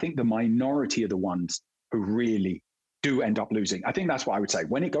feeling. And I think the minority are the ones who really do end up losing. I think that's what I would say.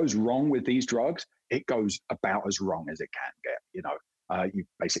 When it goes wrong with these drugs, it goes about as wrong as it can get. You know, you're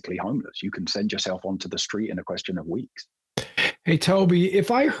basically homeless. You can send yourself onto the street in a question of weeks. Hey, Toby, if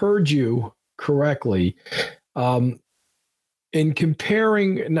I heard you correctly, in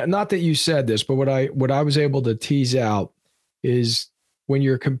comparing, not that you said this, but what I was able to tease out is when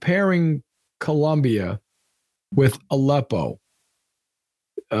you're comparing Colombia with Aleppo,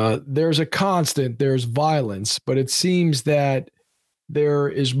 there's a constant, there's violence, but it seems that there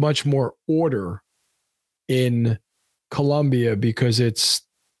is much more order in Colombia because it's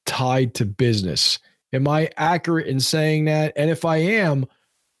tied to business. Am I accurate in saying that? And if I am,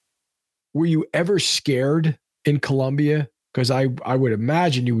 were you ever scared in Colombia? Because I would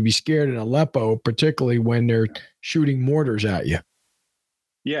imagine you would be scared in Aleppo, particularly when they're shooting mortars at you.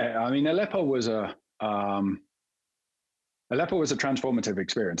 Yeah, I mean, Aleppo was a transformative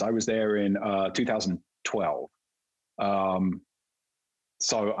experience. I was there in 2012.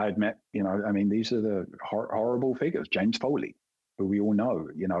 So I'd met, you know, I mean, these are the horrible figures. James Foley, who we all know,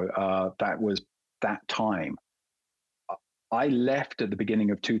 you know, that was that time. I left at the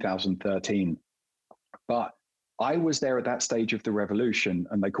beginning of 2013, but I was there at that stage of the revolution,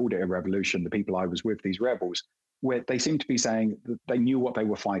 and they called it a revolution. The people I was with, these rebels, where they seemed to be saying that they knew what they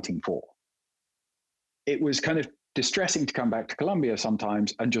were fighting for. It was kind of distressing to come back to Colombia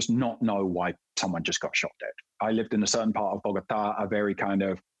sometimes and just not know why someone just got shot dead. I lived in a certain part of Bogota, a very kind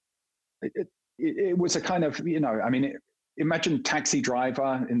of, it was a kind of, you know, I mean, imagine Taxi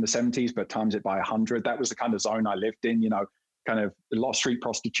Driver in the 70s, but times it by 100. That was the kind of zone I lived in, you know, kind of a lot of street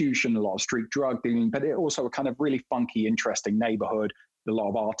prostitution, a lot of street drug dealing, but it also a kind of really funky, interesting neighborhood. A lot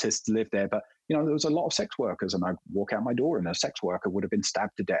of artists lived there, but you know, there was a lot of sex workers, and I'd walk out my door and a sex worker would have been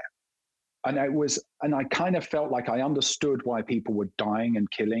stabbed to death. And I kind of felt like I understood why people were dying and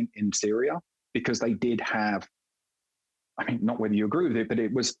killing in Syria. because they did have, I mean, not whether you agree with it, but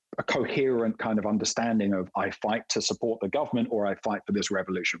it was a coherent kind of understanding of I fight to support the government or I fight for this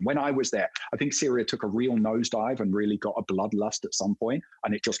revolution. When I was there, I think Syria took a real nosedive and really got a bloodlust at some point,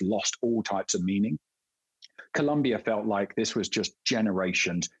 and it just lost all types of meaning. Colombia felt like this was just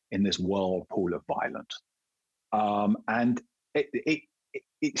generations in this whirlpool of violence. And it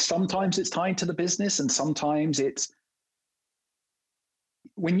sometimes it's tied to the business, and sometimes it's,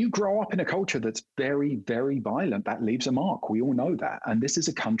 when you grow up in a culture that's very, very violent, that leaves a mark. We all know that. And this is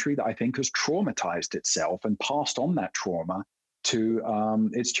a country that I think has traumatized itself and passed on that trauma to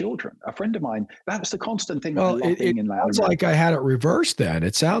its children. A friend of mine, that's the constant thing. Well, it sounds like I had it reversed then.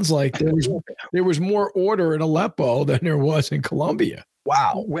 It sounds like there was more order in Aleppo than there was in Colombia.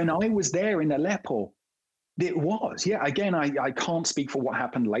 Wow. When I was there in Aleppo, it was. Yeah. Again, I can't speak for what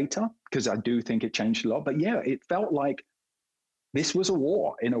happened later because I do think it changed a lot. But yeah, it felt like this was a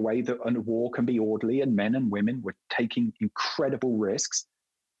war in a way that a war can be orderly, and men and women were taking incredible risks.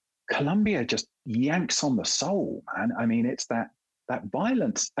 Colombia just yanks on the soul, man. I mean, it's that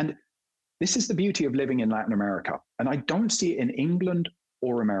violence. And this is the beauty of living in Latin America. And I don't see it in England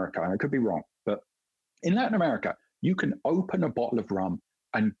or America. I could be wrong, but in Latin America, you can open a bottle of rum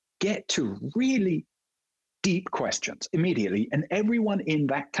and get to really deep questions immediately. And everyone in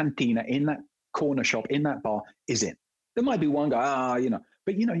that cantina, in that corner shop, in that bar is in. There might be one guy,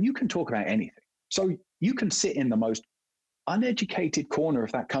 but you can talk about anything. So you can sit in the most uneducated corner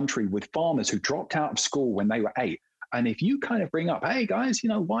of that country with farmers who dropped out of school when they were 8. And if you kind of bring up, hey guys,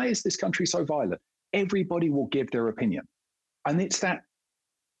 why is this country so violent? Everybody will give their opinion. And it's that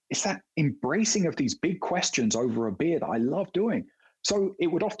embracing of these big questions over a beer that I love doing. So it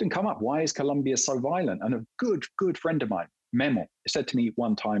would often come up, why is Colombia so violent? And a good friend of mine, Memo, said to me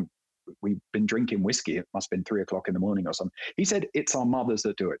one time, we've been drinking whiskey. It must have been 3 o'clock in the morning or something. He said, it's our mothers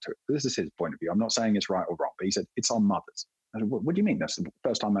that do it to it. This is his point of view. I'm not saying it's right or wrong, but he said, it's our mothers. I said, what do you mean? That's the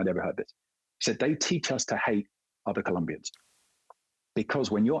first time I'd ever heard this. He said, they teach us to hate other Colombians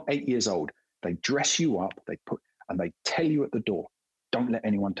because when you're 8 years old, they dress you up, and they tell you at the door, don't let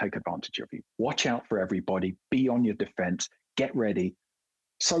anyone take advantage of you. Watch out for everybody. Be on your defense. Get ready.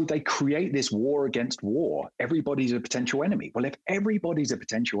 So they create this war against war. Everybody's a potential enemy. Well, if everybody's a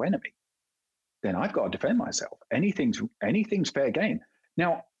potential enemy, then I've got to defend myself. Anything's fair game.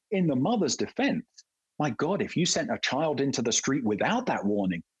 Now, in the mother's defense, my God, if you sent a child into the street without that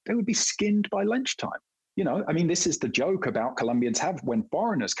warning, they would be skinned by lunchtime. This is the joke about Colombians have when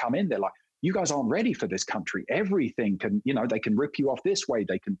foreigners come in. They're like, you guys aren't ready for this country. Everything can, they can rip you off this way.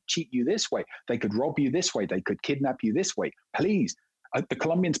 They can cheat you this way. They could rob you this way. They could kidnap you this way. Please. The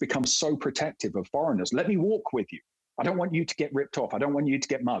Colombians become so protective of foreigners. Let me walk with you. I don't want you to get ripped off. I don't want you to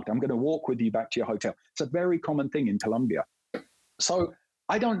get mugged. I'm going to walk with you back to your hotel. It's a very common thing in Colombia. So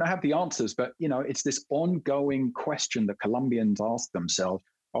I don't have the answers, but it's this ongoing question that Colombians ask themselves,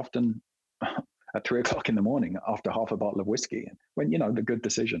 often at 3 o'clock in the morning after half a bottle of whiskey, when the good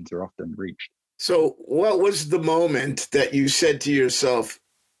decisions are often reached. So what was the moment that you said to yourself,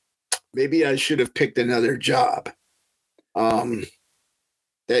 maybe I should have picked another job?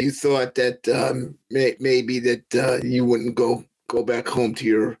 That you thought that maybe that you wouldn't go back home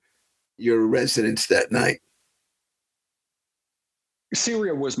to your residence that night?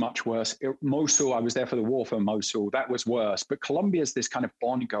 Syria was much worse. Mosul, I was there for the war for Mosul. That was worse. But Colombia is this kind of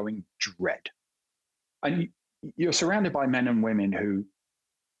ongoing dread. And you're surrounded by men and women who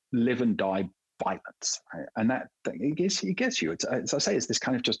live and die violence. Right? And that it gets you. It's, as I say, it's this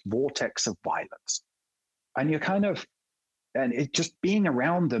kind of just vortex of violence. And you're kind of, and it just being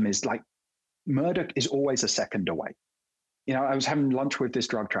around them is like, murder is always a second away. I was having lunch with this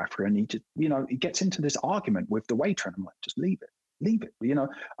drug trafficker, and he just, he gets into this argument with the waiter, and I'm like, just leave it.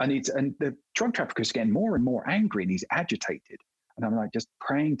 And the drug trafficker's getting more and more angry, and he's agitated. And I'm like, just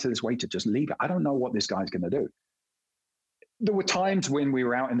praying to this waiter, just leave it. I don't know what this guy's going to do. There were times when we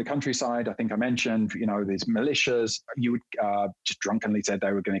were out in the countryside, I think I mentioned, these militias, you would just drunkenly said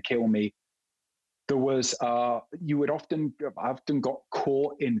they were going to kill me. There was, you would often got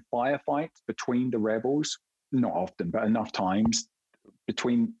caught in firefights between the rebels, not often, but enough times,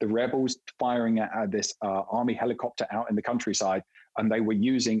 between the rebels firing at this army helicopter out in the countryside, and they were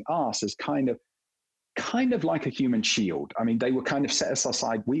using us as kind of like a human shield. I mean, they were kind of set us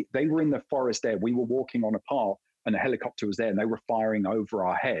aside. They were in the forest there. We were walking on a path, and a helicopter was there, and they were firing over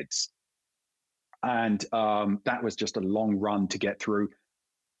our heads. And that was just a long run to get through.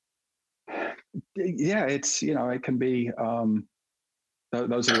 Yeah, it's, it can be,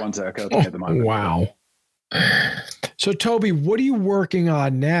 those are the ones that occur to me at the moment. Wow. So Toby, what are you working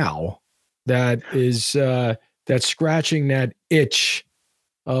on now that is, that's scratching that itch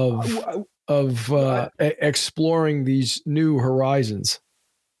of of exploring these new horizons?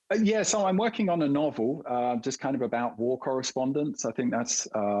 Yeah, so I'm working on a novel, just kind of about war correspondence. I think that's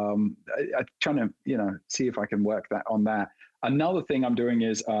I'm trying to, see if I can work that on that. Another thing I'm doing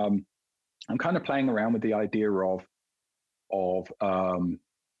is I'm kind of playing around with the idea of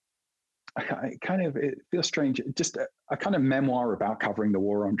it feels strange, just a kind of memoir about covering the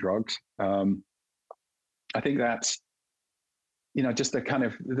war on drugs. I think that's just the kind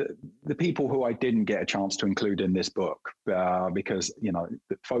of the people who I didn't get a chance to include in this book, because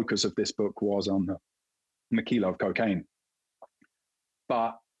the focus of this book was on the kilo of cocaine.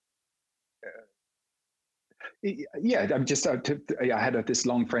 But yeah, I'm just I had this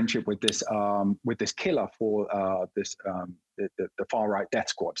long friendship with this killer for the far right death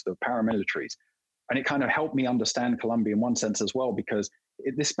squads, the paramilitaries, and it kind of helped me understand Colombia in one sense as well, because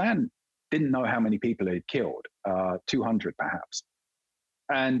this man didn't know how many people he'd killed, 200 perhaps.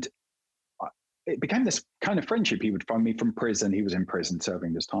 And it became this kind of friendship. He would phone me from prison. He was in prison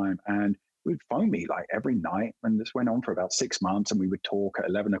serving this time. And he would phone me like every night. And this went on for about 6 months. And we would talk at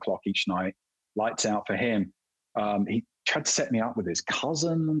 11 o'clock each night, lights out for him. He tried to set me up with his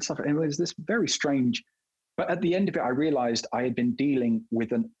cousin and stuff. And it was this very strange. But at the end of it, I realized I had been dealing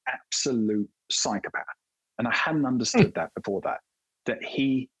with an absolute psychopath. And I hadn't understood that before that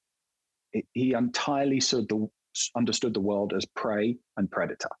he entirely understood the world as prey and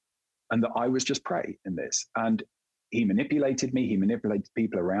predator, and that I was just prey in this. And he manipulated me, he manipulated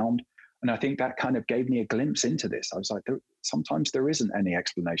people around. And I think that kind of gave me a glimpse into this. I was like, sometimes there isn't any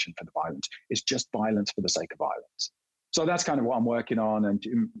explanation for the violence. It's just violence for the sake of violence. So that's kind of what I'm working on. And,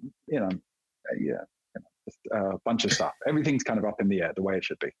 a bunch of stuff. Everything's kind of up in the air the way it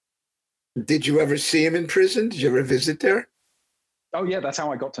should be. Did you ever see him in prison? Did you ever visit there? Oh, yeah, that's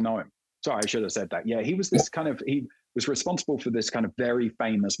how I got to know him. Sorry, I should have said that. Yeah, he was he was responsible for this kind of very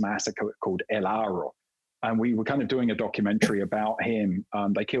famous massacre called El Aro. And we were kind of doing a documentary about him.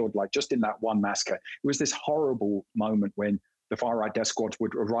 They killed, just in that one massacre. It was this horrible moment when the far-right death squads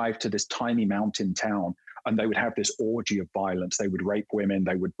would arrive to this tiny mountain town, and they would have this orgy of violence. They would rape women.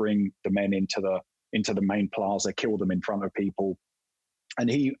 They would bring the men into the main plaza, kill them in front of people. And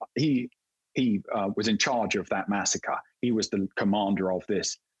he was in charge of that massacre. He was the commander of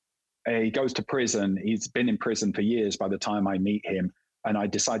this. He goes to prison. He's been in prison for years by the time I meet him. And I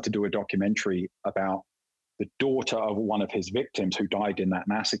decide to do a documentary about the daughter of one of his victims who died in that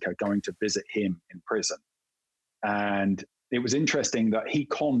massacre going to visit him in prison. And it was interesting that he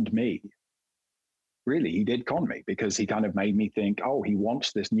conned me. Really, he did con me, because he kind of made me think, oh, he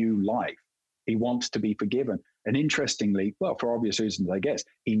wants this new life. He wants to be forgiven. And interestingly, well, for obvious reasons, I guess,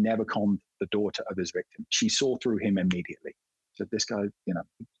 he never conned the daughter of his victim. She saw through him immediately. So this guy,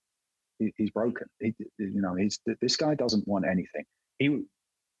 he's broken. This guy doesn't want anything.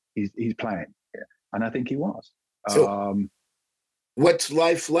 He's playing, and I think he was. So, what's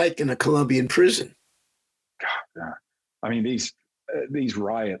life like in a Colombian prison? God, I mean, these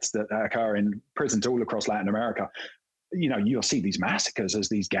riots that occur in prisons all across Latin America. You'll see these massacres as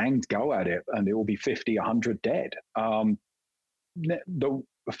these gangs go at it, and there will be 50, 100 dead. The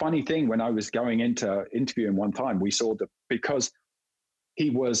funny thing, when I was going into interviewing one time, we saw that because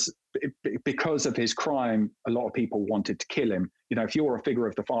of his crime, a lot of people wanted to kill him. If you were a figure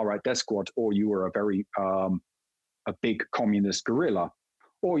of the far right death squad, or you were a big communist guerrilla,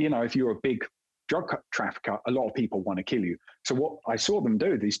 or if you're a big drug trafficker, a lot of people want to kill you. So what I saw them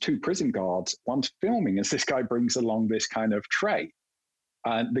do, these two prison guards, one's filming as this guy brings along this kind of tray,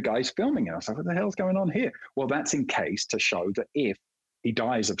 and the guy's filming it. I was like, what the hell's going on here? Well, that's in case to show that if he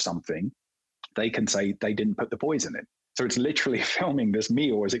dies of something, they can say they didn't put the poison in. So it's literally filming this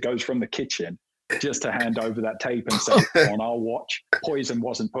meal as it goes from the kitchen, just to hand over that tape and say, on our watch, poison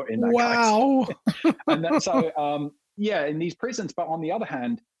wasn't put in that. Wow. And that's so, in these prisons. But on the other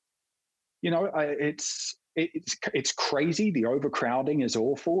hand, it's crazy. The overcrowding is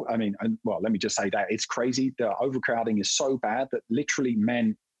awful. I mean, let me just say that it's crazy. The overcrowding is so bad that literally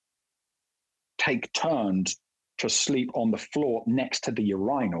men take turns to sleep on the floor next to the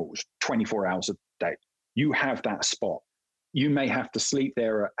urinals 24 hours a day. You have that spot. You may have to sleep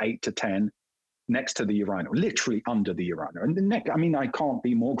there at 8 to 10 next to the urinal, literally under the urinal. And the neck, I mean, I can't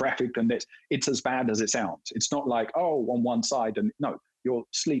be more graphic than this. It's as bad as it sounds. It's not like, oh, on one side, and no, you're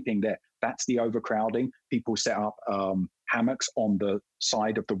sleeping there. That's the overcrowding. People set up hammocks on the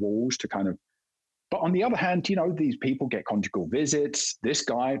side of the walls to kind of, but on the other hand, these people get conjugal visits. This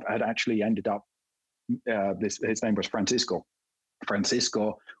guy had actually ended up, his name was Francisco.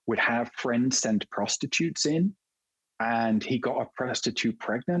 Francisco would have friends send prostitutes in, and he got a prostitute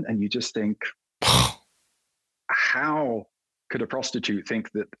pregnant. And you just think, how could a prostitute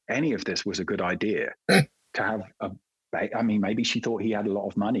think that any of this was a good idea? To have I mean, maybe she thought he had a lot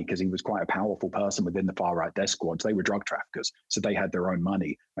of money because he was quite a powerful person within the far right death squads. They were drug traffickers, so they had their own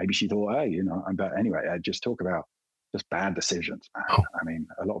money. Maybe she thought, hey, but anyway, I just talk about just bad decisions, man. I mean,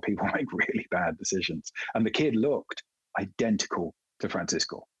 a lot of people make really bad decisions. And the kid looked identical to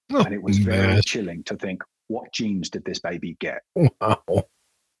Francisco. And it was very chilling to think, what genes did this baby get? Wow.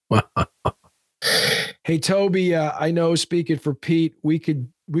 Hey, Toby, I know, speaking for Pete, we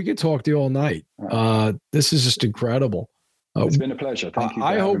could talk to you all night. This is just incredible. It's been a pleasure. Thank you.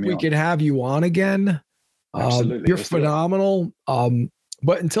 I hope we can have you on again. Absolutely. You're phenomenal.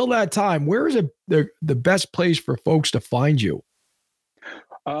 But until that time, where is the best place for folks to find you?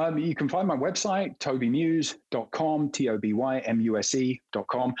 You can find my website, tobymuse.com,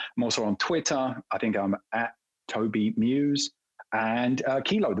 TOBYMUSE.com. I'm also on Twitter. I think I'm at Toby Muse. And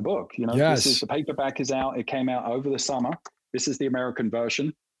Kilo, the book. Yes. The paperback is out. It came out over the summer. This is the American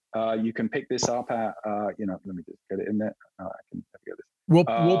version. You can pick this up at, let me just get it in there. I can get this. We'll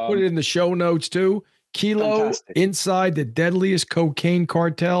put it in the show notes too. Kilo, fantastic. Inside the Deadliest Cocaine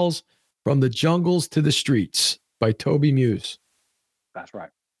Cartels from the Jungles to the Streets by Toby Muse. That's right.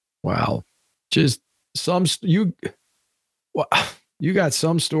 Wow. Just you got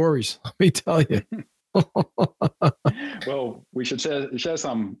some stories, let me tell you. Well, we should share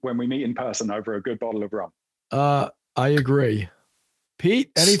some when we meet in person over a good bottle of rum. I agree.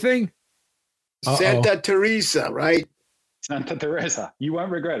 Pete, anything? Santa Teresa, right? Santa Teresa. You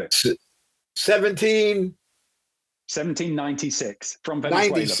won't regret it. 1796 from Venezuela.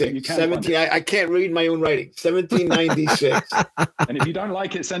 96. 17. I can't read my own writing. 1796. And if you don't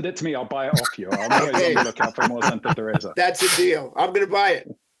like it, send it to me. I'll buy it off you. I'm always on the lookout for more Santa Teresa. That's a deal. I'm going to buy it.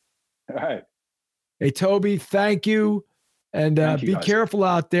 All right. Hey, Toby, thank you. And be careful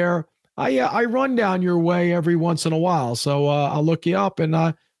out there. I run down your way every once in a while, so I'll look you up, and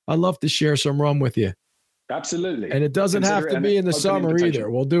I'd love to share some rum with you. Absolutely. And it doesn't have to be in the summer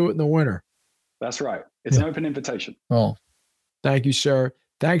either. We'll do it in the winter. That's right. It's an open invitation. Oh, thank you, sir.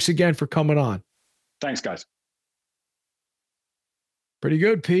 Thanks again for coming on. Thanks, guys. Pretty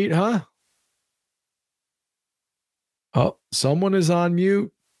good, Pete, huh? Oh, someone is on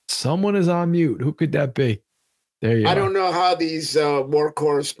mute. Someone is on mute. Who could that be? There you are. I don't know how these war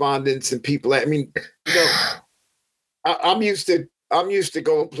correspondents and people, I mean, I'm used to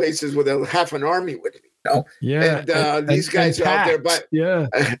going places with half an army with me. Yeah. And these guys are out there, but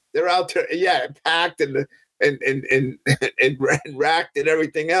they're out there, packed and racked and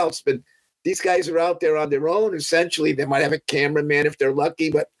everything else. But these guys are out there on their own. Essentially, they might have a cameraman if they're lucky,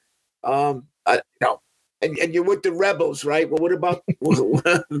 but and you're with the rebels, right? Well,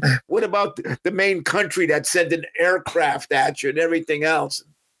 what about the main country that sent an aircraft at you and everything else?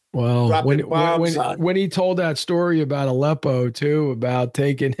 Well, when he told that story about Aleppo too, about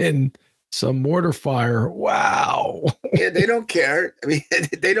taking in some mortar fire. Wow. Yeah, they don't care. I mean,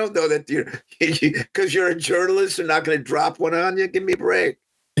 they don't know that because you're a journalist, they're not going to drop one on you. Give me a break.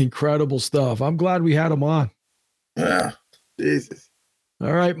 Incredible stuff. I'm glad we had him on. Jesus.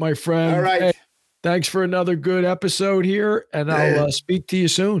 All right, my friend. All right. Hey, thanks for another good episode here, and I'll speak to you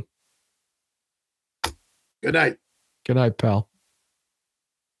soon. Good night. Good night, pal.